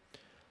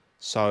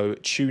 So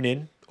tune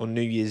in on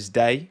New Year's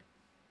Day.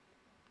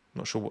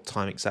 Not sure what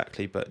time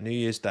exactly, but New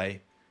Year's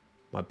Day,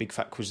 my big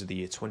fat quiz of the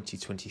year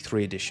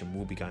 2023 edition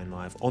will be going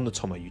live on the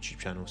Tommo YouTube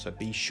channel. So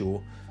be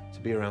sure to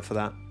be around for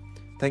that.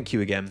 Thank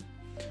you again.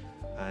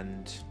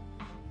 And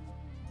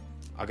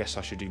I guess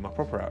I should do my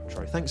proper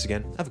outro. Thanks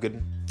again. Have a good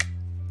one.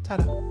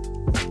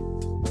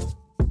 Ta-da.